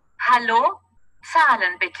 Hallo?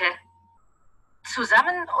 Zahlen bitte.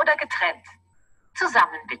 Zusammen oder getrennt?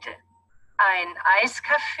 Zusammen bitte. Ein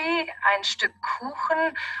Eiskaffee, ein Stück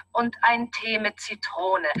Kuchen und ein Tee mit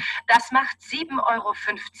Zitrone. Das macht 7,50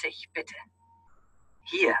 €, bitte.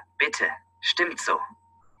 Hier, bitte. Stimmt so.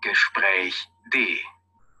 Gespräch D.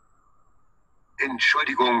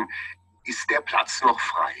 Entschuldigung, ist der Platz noch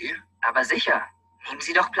frei? Aber sicher. Nehmen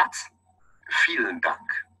Sie doch Platz. Vielen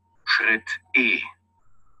Dank. Schritt E.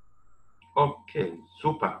 Okay,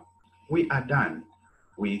 super. We are done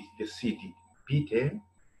with the city. Bitte,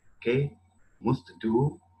 okay, musst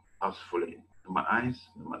du ausfüllen. Nummer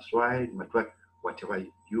 1, Nummer 2, Nummer 3, whatever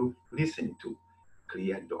you listen to.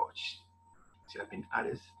 Clear Deutsch. Sie haben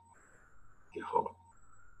alles gehört.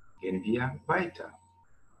 Gehen wir weiter.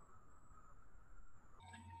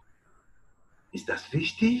 Ist das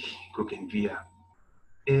wichtig? Gucken wir.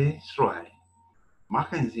 E2.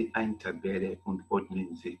 Machen Sie eine Tabelle und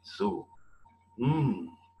ordnen sie zu.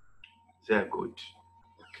 Sehr gut.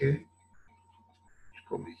 Okay. Ich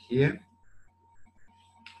komme hier.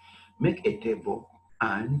 Make a table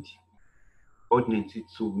and ordnen sie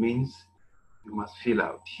zu means you must fill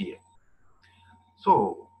out here.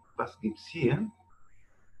 So, was gibt's hier?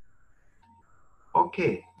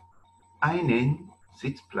 Okay. Einen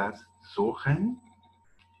Sitzplatz suchen,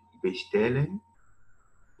 bestellen,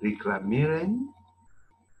 reklamieren,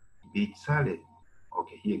 bezahlen.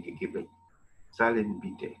 Okay, hier gegeben. Zahlen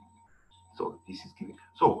bitte. So this is given.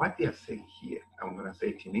 So what they are saying here, I'm going to say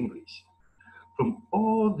it in English. From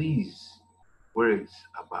all these words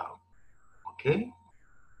above, okay?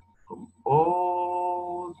 From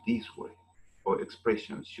all these words, or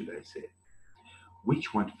expressions, should I say,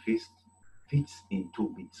 which one fits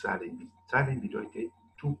into bezahlen? Bezahlen bedeutet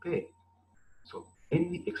to pay. So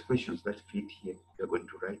any expressions that fit here, we're going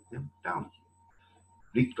to write them down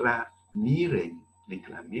here. Reklamieren.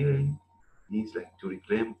 Reklamieren means like to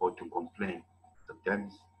reclaim or to complain.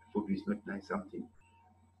 Sometimes food is not nice, something.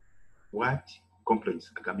 What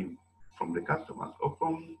complaints are coming from the customers or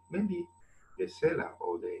from maybe the seller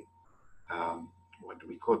or the, what do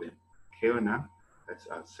we call them? Kellner, that's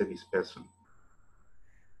a service person.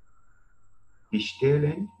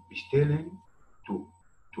 Bestellen, to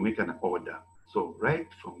make an order. So right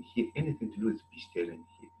from here, anything to do with bestellen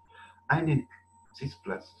here. Einen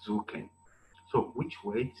Sitzplatz suchen. So which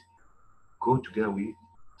words go together with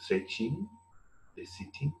searching, the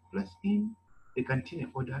sitting, plus in the canteen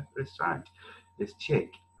or the restaurant? Let's check.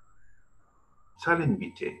 Zahlen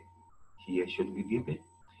bitte. Here should be given.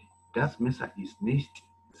 Das Messer ist nicht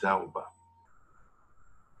sauber.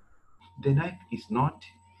 The knife is not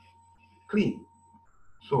clean.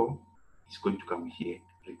 So it's going to come here,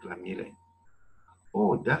 reklamieren.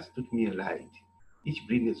 Oh, das tut mir leid. Ich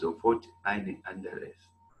bringe sofort einen anderes.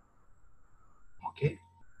 Okay,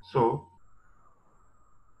 so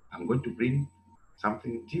I'm going to bring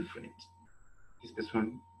something different. This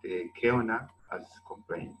person, the Kellner, has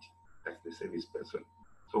complained. That's the service person.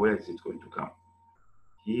 So where is it going to come?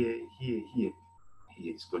 Here, here, here.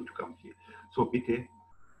 Here it's going to come here. So bitte,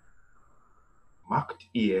 macht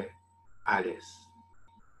ihr alles.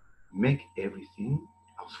 Make everything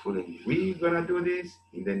ausfüllen. We're gonna do this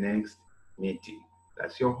in the next meeting.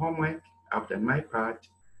 That's your homework. I've done my part.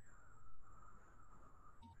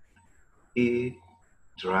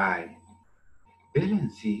 E3. Wählen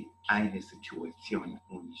Sie eine Situation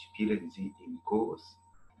und spielen Sie im Kurs.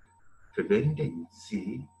 Verwenden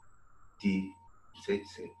Sie die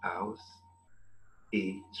Sätze aus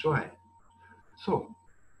E3. So,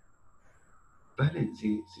 wählen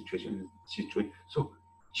Sie situation. So,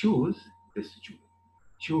 choose the situation.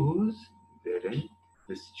 Choose then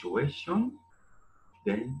the situation,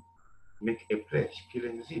 then make a pledge.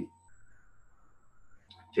 Spielen Sie.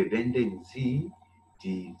 Verwenden Sie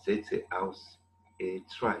die Sätze aus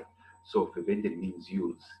E3. So, verwenden means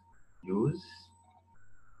use. Use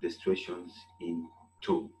the situations in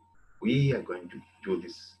 2. We are going to do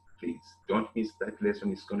this, please. Don't miss that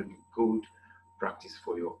lesson. It's going to be good practice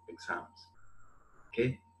for your exams.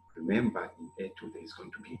 Okay? Remember, in A2, there is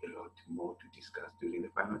going to be a lot more to discuss during the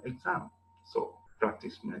final exam. So,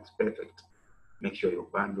 practice makes perfect. Make sure your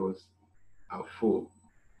bundles are full.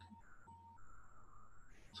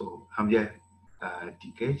 So, haben wir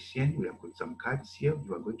die Gästchen, we have got some cards here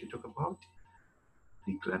we are going to talk about.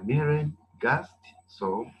 Reklamieren, Gast,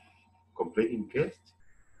 so complaining guest.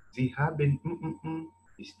 Sie haben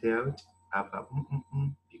bestellt, aber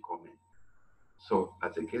bekommen. So,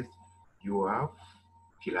 as a guest, you have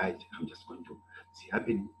vielleicht, I'm just going to, Sie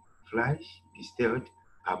haben Fleisch bestellt,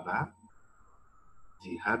 aber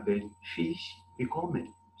Sie haben Fisch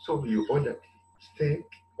bekommen. So, you ordered steak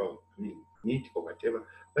or meat or whatever,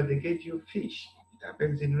 but they gave you fish. It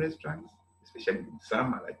happens in restaurants, especially in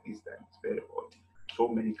summer like this time. It's very hot. So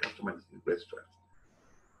many customers in restaurants,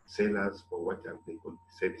 sellers or whatever they could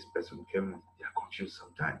service person, they are confused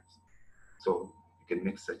sometimes. So you can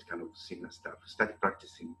make such kind of similar stuff. Start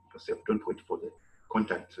practicing yourself. Don't wait for the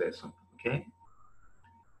contact lesson. Okay?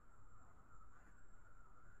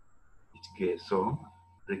 So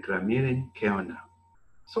reclamieren Kellner.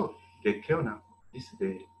 So the Kellner, this is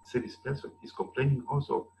the service person, is complaining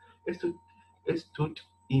also. Es tut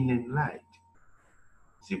ihnen leid.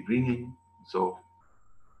 Sie bringen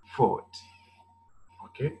sofort.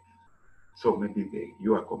 Okay? So maybe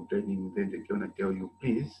you are complaining, then the Kellner tell you,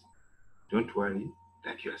 please, don't worry,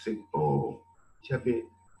 that you are saying, oh, ich habe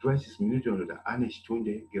 30 Minuten oder eine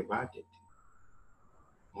Stunde gewartet.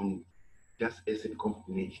 Und das Essen kommt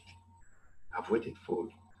nicht. I've waited for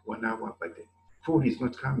 1 hour, but the food is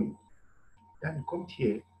not coming. Dann kommt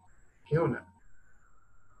hier Kellner.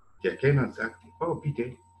 Der Kellner sagt, oh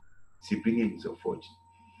bitte, Sie bringen sofort.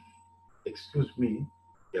 Excuse me,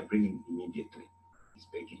 they are bringing immediately. He's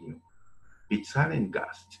begging you. Bezahlen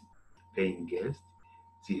Gast, paying guest.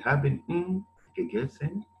 Sie haben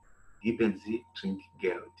gegessen, geben Sie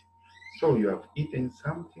Trinkgeld. So you have eaten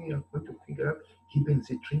something, you are going to figure out, geben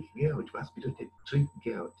Sie Trinkgeld. Was bedeutet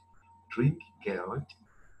Trinkgeld? Trinkgeld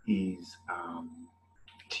is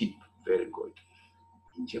tip, very good.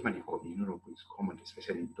 In Germany or in Europe, it's common,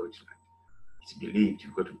 especially in Deutschland. It's believed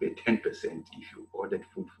you've got to pay 10% if you ordered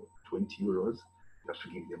food for 20 euros, you have to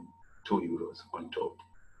give them 2 euros on top.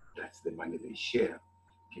 That's the money they share,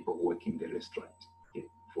 people working the restaurant,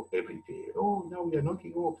 for every day. Oh, now we are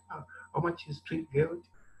knocking off. How much is Trinkgeld?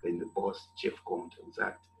 Then the boss, chef, comes and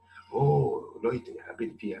says, oh, Leute,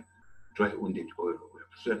 haben wir 300 Euro. We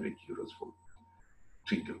have 300 euros for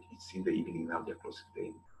Trinkgeld. It's in the evening now, they're closing.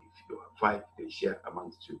 Then if you have 5, they share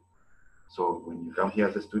amongst you. So when you come here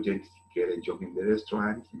as a student, get a job in the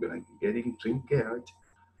restaurant, you're going to be getting Trinkgeld.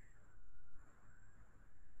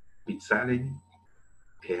 Bezahlen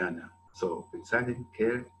Kellner. So bezahlen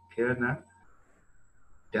Kellner,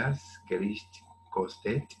 das Gericht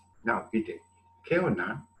kostet. Now, bitte,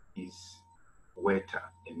 Kellner is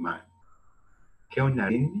waiter, a man.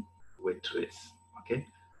 Kellnerin, waitress. Okay?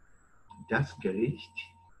 Das Gericht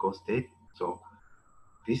kostet. So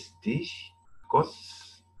this dish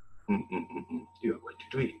costs. You are going to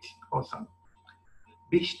do it. Awesome.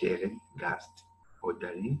 Bestellen Gast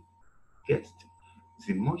oder Guest.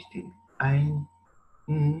 Sie möchten ein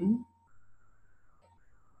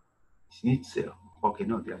Schnitzel. Okay,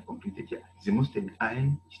 no, they are completed here. Sie möchten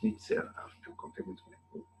ein Schnitzel. I have to compare with my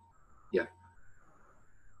book. Yeah.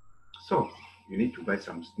 So you need to buy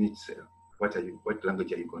some Schnitzel. What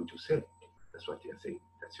language are you going to say? That's what they are saying.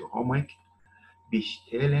 That's your homework.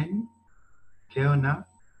 Bestellen Kellner.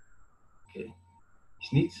 Okay.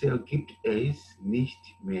 Schnitzel gibt es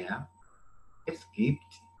nicht mehr. Es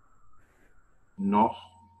gibt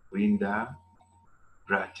noch Rinderbraten.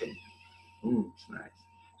 It's nice.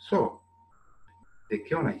 So, the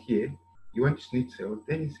Kellner here, you want Schnitzel,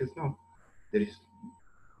 then he says, no, there is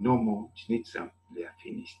no more Schnitzel. They are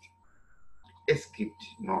finished. Es gibt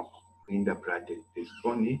noch Rinderbraten. There's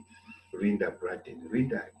only Rinderbraten.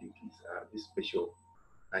 Rinder, I think, is this special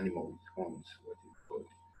animal with horns, what is it called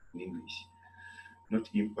in English. Not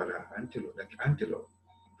impala, antelope, like antelope,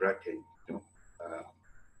 braten,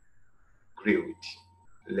 grilled,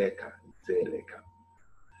 lekker, sehr lekker.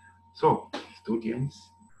 So,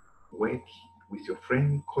 students, work with your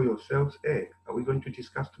friend, call yourselves, hey, are we going to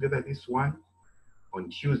discuss together this one? On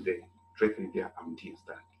Tuesday, treffen wir am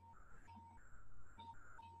Dienstag.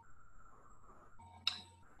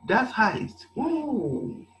 Das heißt,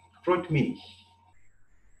 freut mich,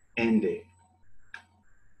 ENDE.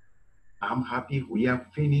 I'm happy we have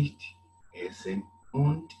finished Essen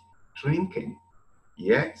und Trinken.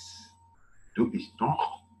 Jetzt, du bist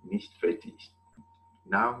noch nicht fertig.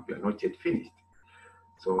 Now, you are not yet finished.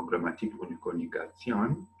 So, Grammatik und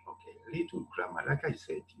Kommunikation, okay, little grammar, like I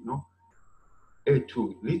said,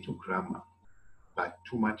 little grammar, but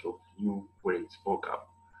too much of new words, vocab.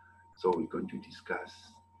 So, we're going to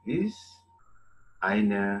discuss this.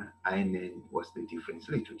 Einen, what's the difference?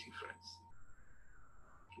 Little difference.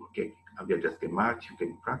 Okay, have you just gemacht? You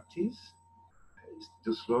can practice.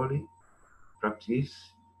 Do slowly.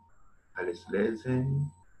 Practice. Alles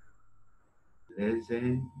lesen.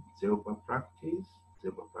 Selber practice.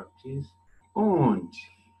 Und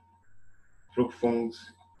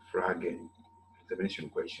Prüfungsfragen. Examination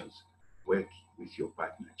questions. Work with your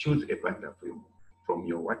partner. Choose a partner from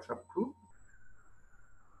your WhatsApp group.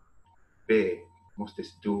 B.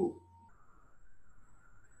 Musstest du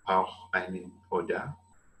auch einen oder,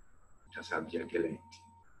 das haben wir gelernt.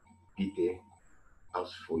 Bitte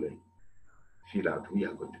ausfüllen. Fill out. We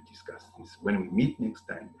are going to discuss this. When we meet next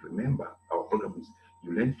time, remember our program is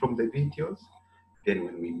you learn from the videos. Then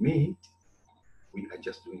when we meet, we are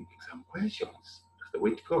just doing exam questions. That's the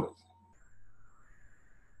way it goes.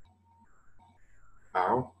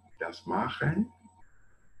 Auch das machen.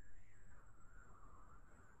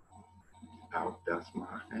 Auch das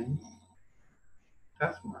machen.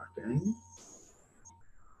 Das machen.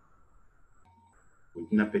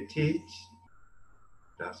 Guten Appetit.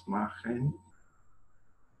 Das machen.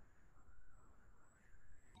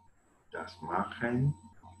 Das machen.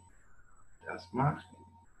 Das machen.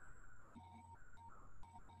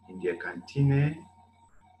 In der Kantine.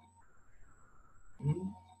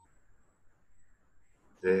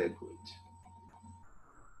 Sehr gut.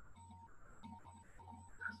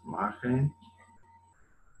 Das machen.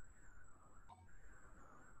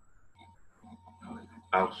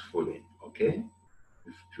 Ausfüllen, okay?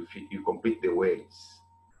 You complete the words.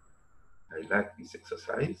 I like this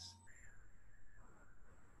exercise.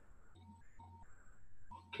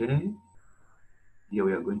 Okay. Here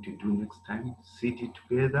we are going to do next time. CD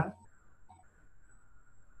together.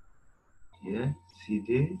 Yeah,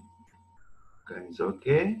 CD. Okay, it's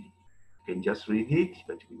okay. You can just read it,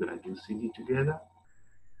 but we're gonna do CD together.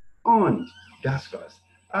 Und das war's.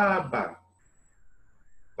 Aber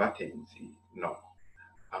warten Sie. No.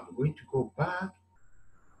 I'm going to go back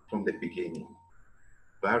from the beginning.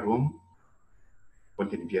 Warum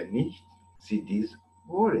wollten wir nicht CDs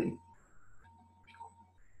holen?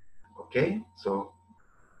 Okay, so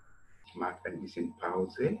ich mache ein bisschen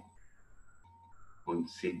Pause und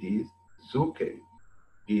CDs suchen.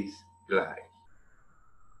 Bis gleich.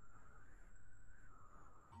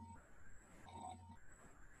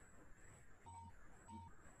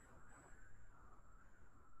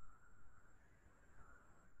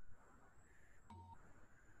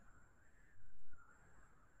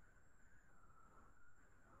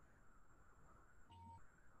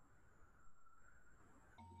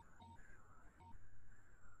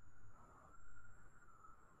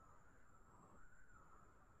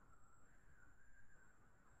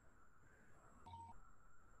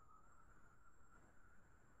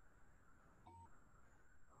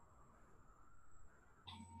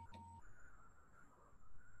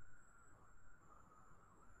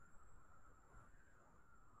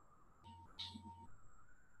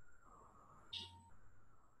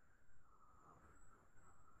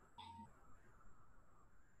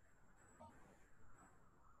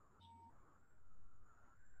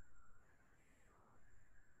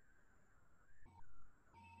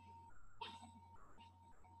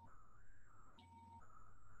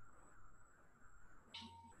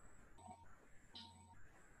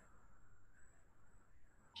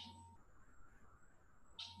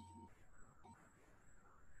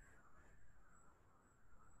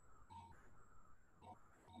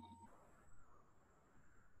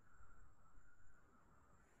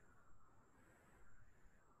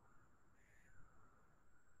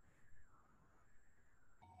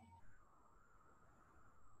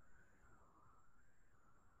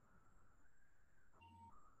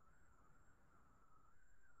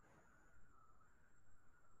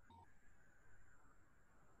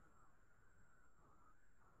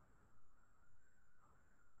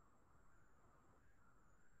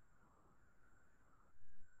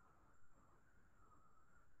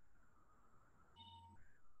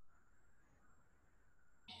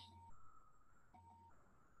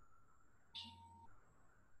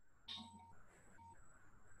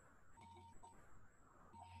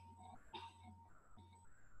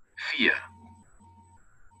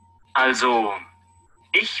 Also,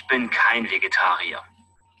 ich bin kein Vegetarier.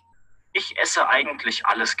 Ich esse eigentlich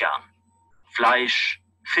alles gern. Fleisch,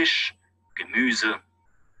 Fisch, Gemüse.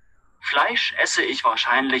 Fleisch esse ich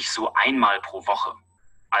wahrscheinlich so einmal pro Woche,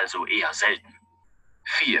 also eher selten.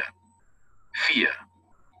 4.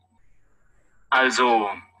 Also,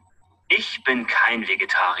 ich bin kein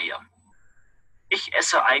Vegetarier. Ich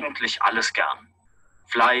esse eigentlich alles gern.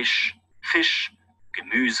 Fleisch, Fisch,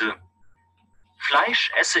 Gemüse.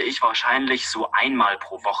 Fleisch esse ich wahrscheinlich so einmal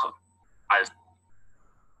pro Woche. Also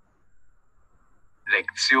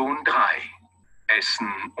Lektion 3.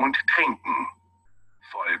 Essen und Trinken.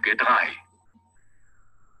 Folge 3.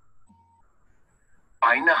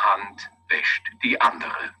 Eine Hand wäscht die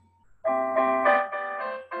andere.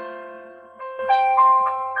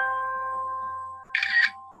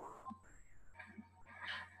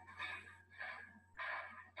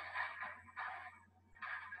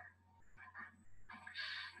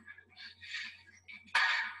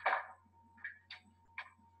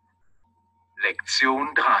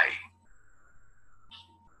 Lektion 3.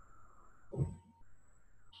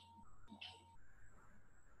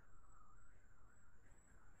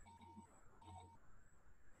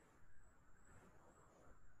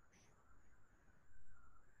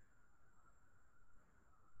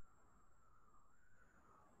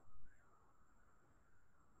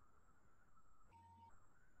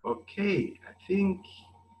 Okay, I think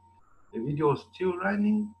the video is still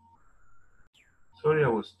running. Sorry, I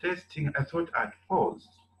was testing. I thought I'd paused.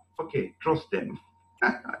 Okay, trust them.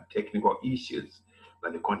 Technical issues,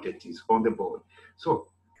 but the content is on the board.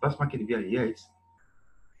 So, was machen wir jetzt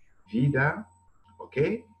wieder?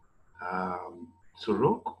 Okay,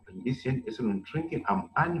 zurück ein bisschen essen und trinken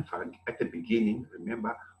am Anfang, at the beginning.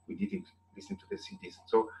 Remember, we didn't listen to the CDs.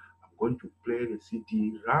 So, I'm going to play the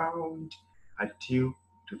CD round until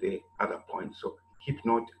to the other point. So, keep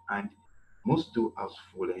note and musst du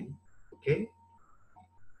ausfüllen, okay?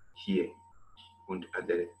 Here and at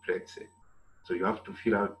the Plätze. So you have to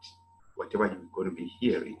fill out whatever you're going to be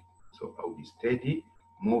hearing. So I'll be steady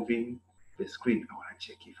moving the screen. I want to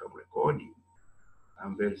check if I'm recording.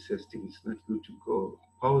 I'm very sensitive. It's not good to go.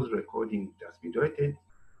 Pause recording. Das bedeutet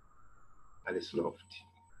alles läuft.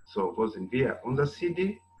 So, wo sind wir? Unser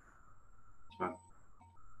CD. Ich mach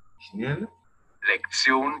schnell.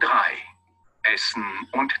 Lektion 3. Essen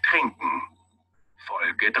und Trinken.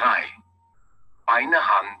 Folge 3. Eine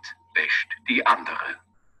Hand wäscht die andere.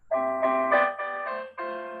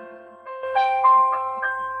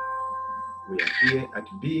 We are here at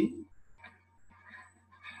B.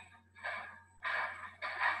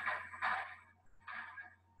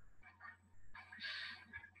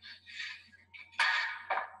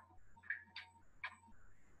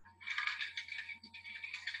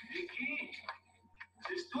 Niki,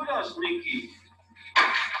 siehst du das, Niki?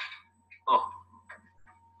 Oh,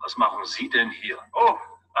 was machen Sie denn hier? Oh,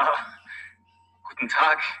 guten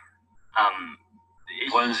Tag.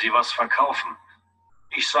 Wollen Sie was verkaufen?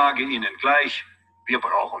 Ich sage Ihnen gleich, wir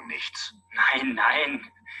brauchen nichts. Nein,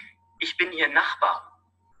 nein. Ich bin Ihr Nachbar.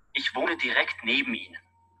 Ich wohne direkt neben Ihnen.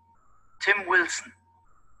 Tim Wilson.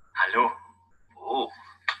 Hallo. Oh,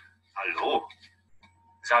 hallo.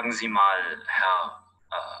 Sagen Sie mal, Herr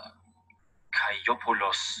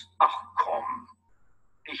Kaiopoulos. Ach komm,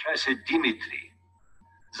 ich heiße Dimitri.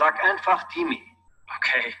 Sag einfach Dimi.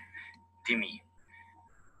 Okay, Dimi.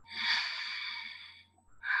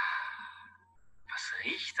 Was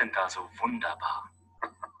riecht denn da so wunderbar?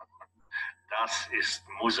 Das ist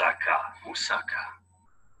Moussaka. Moussaka.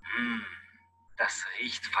 Das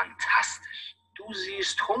riecht fantastisch. Du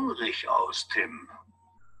siehst hungrig aus, Tim.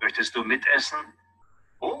 Möchtest du mitessen?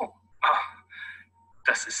 Oh,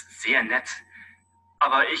 das ist sehr nett.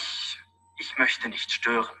 Aber ich möchte nicht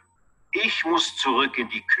stören. Ich muss zurück in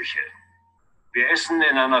die Küche. Wir essen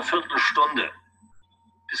in einer Viertelstunde.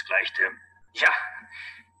 Bis gleich, Tim. Ja,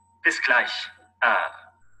 bis gleich,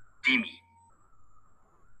 Dimi.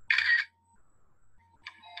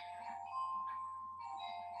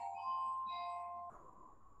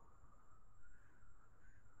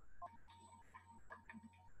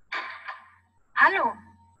 Hallo,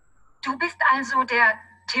 du bist also der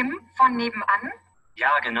Tim von nebenan?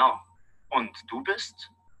 Ja, genau. Und du bist?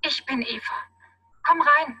 Ich bin Eva. Komm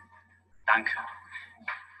rein. Danke.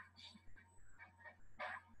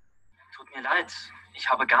 Tut mir leid, ich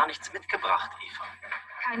habe gar nichts mitgebracht, Eva.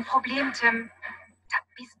 Kein Problem, Tim. Da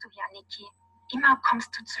bist du ja, Niki. Immer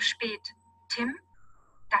kommst du zu spät. Tim,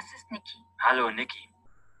 das ist Niki. Hallo, Niki.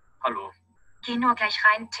 Hallo. Geh nur gleich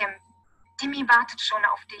rein, Tim. Dimi wartet schon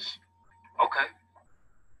auf dich. Okay.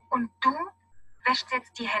 Und du wäschst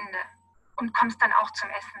jetzt die Hände und kommst dann auch zum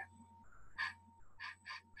Essen.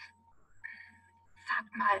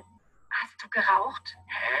 Sag mal, hast du geraucht?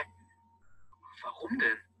 Hä? Warum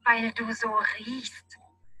denn? Weil du so riechst.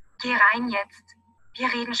 Geh rein jetzt.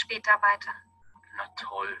 Wir reden später weiter. Na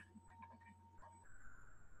toll.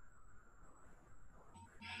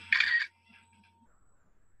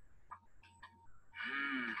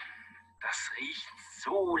 Das riecht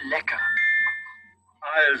so lecker.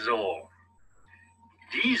 Also,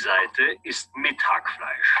 die Seite ist mit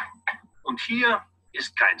Hackfleisch. Und hier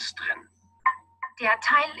ist keins drin. Der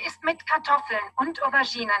Teil ist mit Kartoffeln und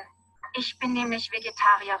Auberginen. Ich bin nämlich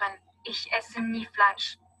Vegetarierin. Ich esse nie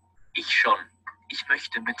Fleisch. Ich schon. Ich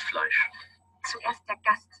möchte mit Fleisch. Zuerst der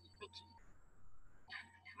Gast, Niki.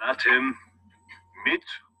 Na, Tim, mit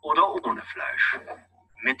oder ohne Fleisch?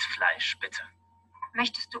 Mit Fleisch, bitte.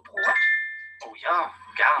 Möchtest du Brot? Oh ja,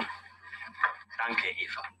 gern. Danke,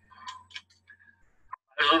 Eva.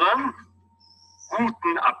 Also dann,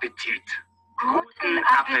 guten Appetit. Guten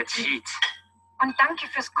Appetit. Und danke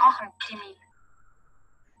fürs Kochen, Timmy.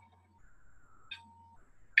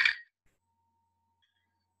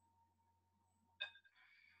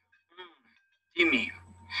 Dimi,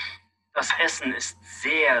 das Essen ist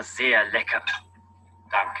sehr, sehr lecker.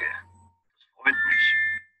 Danke. Das freut mich.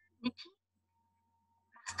 Niki,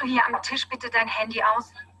 machst du hier am Tisch bitte dein Handy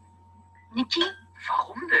aus? Niki,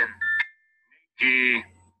 Warum denn? Geh.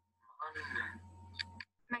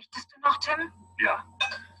 möchtest du noch, Tim? Ja.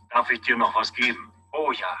 Darf ich dir noch was geben?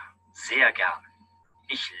 Oh ja, sehr gern.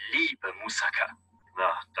 Ich liebe Moussaka.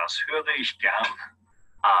 Na, das höre ich gern.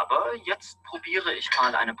 Aber jetzt probiere ich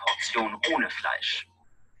mal eine Portion ohne Fleisch.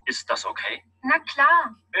 Ist das okay? Na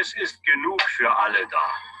klar. Es ist genug für alle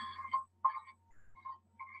da.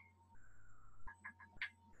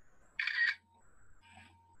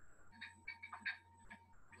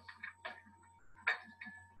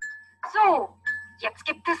 So, jetzt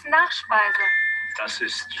gibt es Nachspeise. Das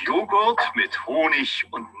ist Joghurt mit Honig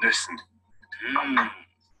und Nüssen.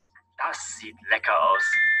 Das sieht lecker aus.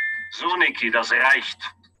 So, Niki, das reicht.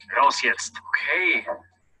 Raus jetzt. Okay.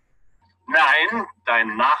 Nein,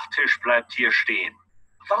 dein Nachtisch bleibt hier stehen.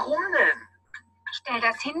 Warum denn? Stell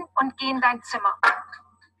das hin und geh in dein Zimmer.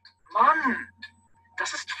 Mann,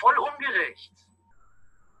 das ist voll ungerecht.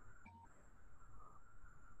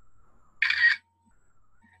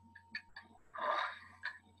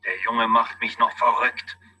 Der Junge macht mich noch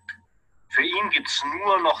verrückt. Für ihn gibt's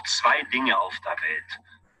nur noch 2 Dinge auf der Welt.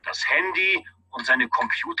 Das Handy und seine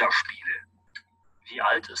Computerspiele. Wie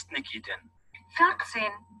alt ist Niki denn?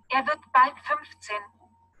 14. Er wird bald 15.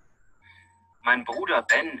 Mein Bruder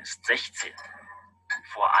Ben ist 16.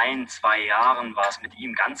 Vor 1, 2 Jahren war es mit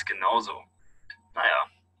ihm ganz genauso. Naja,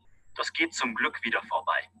 das geht zum Glück wieder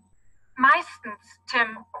vorbei. Meistens,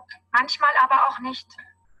 Tim. Manchmal aber auch nicht.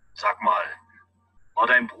 Sag mal, war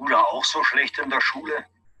dein Bruder auch so schlecht in der Schule?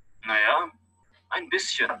 Naja, ein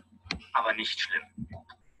bisschen, aber nicht schlimm.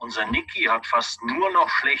 Unser Niki hat fast nur noch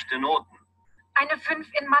schlechte Noten. Eine 5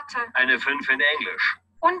 in Mathe Eine 5 in Englisch.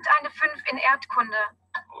 und eine 5 in Erdkunde.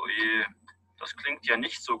 Oh je, das klingt ja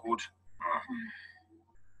nicht so gut.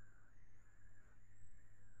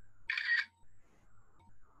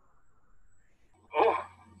 Oh,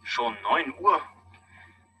 schon 9 Uhr.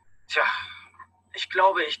 Tja, ich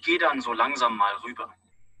glaube, ich gehe dann so langsam mal rüber.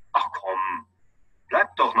 Ach komm,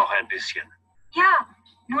 bleib doch noch ein bisschen. Ja,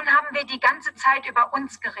 nun haben wir die ganze Zeit über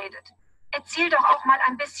uns geredet. Erzähl doch auch mal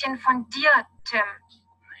ein bisschen von dir, Tim.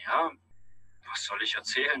 Naja, was soll ich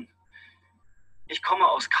erzählen? Ich komme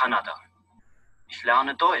aus Kanada. Ich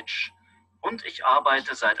lerne Deutsch und ich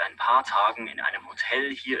arbeite seit ein paar Tagen in einem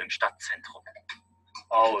Hotel hier im Stadtzentrum.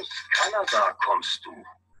 Aus Kanada kommst du.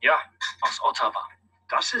 Ja, aus Ottawa.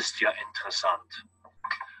 Das ist ja interessant.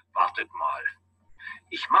 Wartet mal.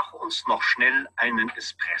 Ich mache uns noch schnell einen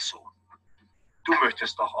Espresso. Du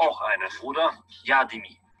möchtest doch auch einen, oder? Ja,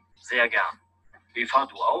 Dimi, sehr gern. Eva,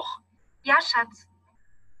 du auch? Ja, Schatz.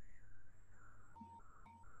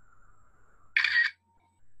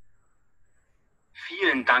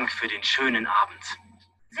 Vielen Dank für den schönen Abend.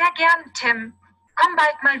 Sehr gern, Tim. Komm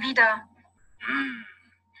bald mal wieder.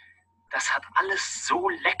 Das hat alles so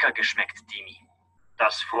lecker geschmeckt, Dimi.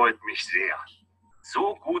 Das freut mich sehr.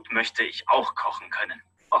 So gut möchte ich auch kochen können.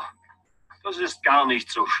 Ach, das ist gar nicht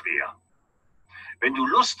so schwer. Wenn du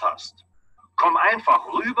Lust hast, komm einfach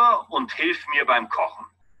rüber und hilf mir beim Kochen.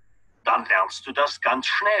 Dann lernst du das ganz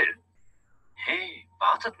schnell. Hey,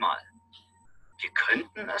 wartet mal. Wir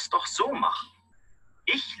könnten es doch so machen.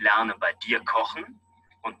 Ich lerne bei dir kochen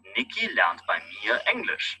und Niki lernt bei mir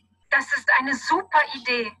Englisch. Das ist eine super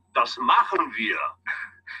Idee. Das machen wir.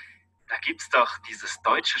 Da gibt's doch dieses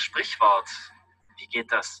deutsche Sprichwort. Wie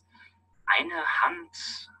geht das? Eine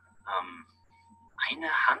Hand.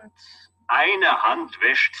 Eine Hand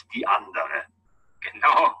wäscht die andere.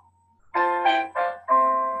 Genau.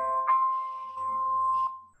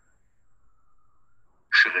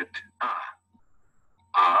 Schritt A.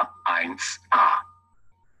 A1A.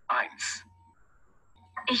 1.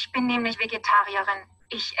 Ich bin nämlich Vegetarierin.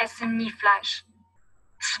 Ich esse nie Fleisch.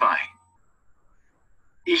 2.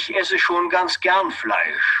 Ich esse schon ganz gern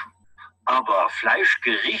Fleisch. Aber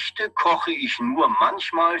Fleischgerichte koche ich nur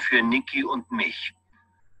manchmal für Niki und mich.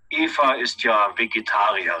 Eva ist ja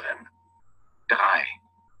Vegetarierin. 3.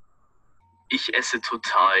 Ich esse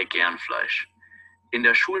total gern Fleisch. In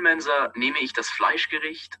der Schulmensa nehme ich das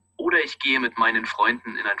Fleischgericht oder ich gehe mit meinen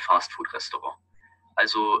Freunden in ein Fastfood-Restaurant.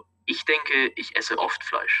 Also, ich denke, ich esse oft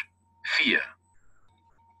Fleisch. 4.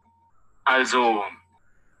 Also,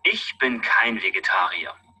 ich bin kein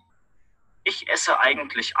Vegetarier. Ich esse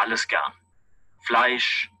eigentlich alles gern.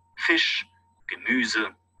 Fleisch, Fisch,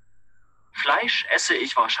 Gemüse. Fleisch esse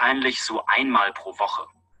ich wahrscheinlich so einmal pro Woche.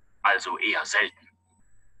 Also eher selten.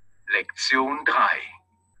 Lektion 3.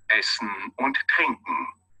 Essen und Trinken.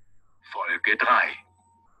 Folge 3.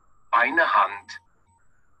 eine Hand.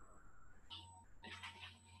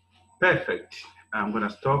 Perfect. I'm gonna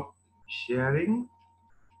stop sharing.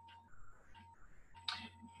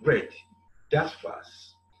 Great. Das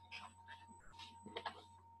war's.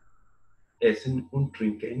 Essen und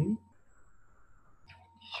Trinken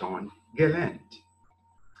schon gelernt.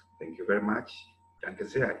 Thank you very much. Danke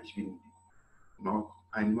sehr. Ich bin noch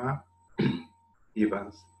einmal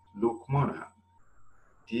Evans Lukmona,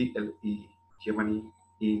 DLI Germany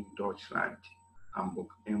in Deutschland,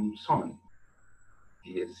 Hamburg im Sonn.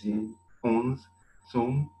 Wir sehen uns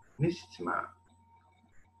zum nächsten Mal.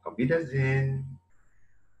 Auf Wiedersehen.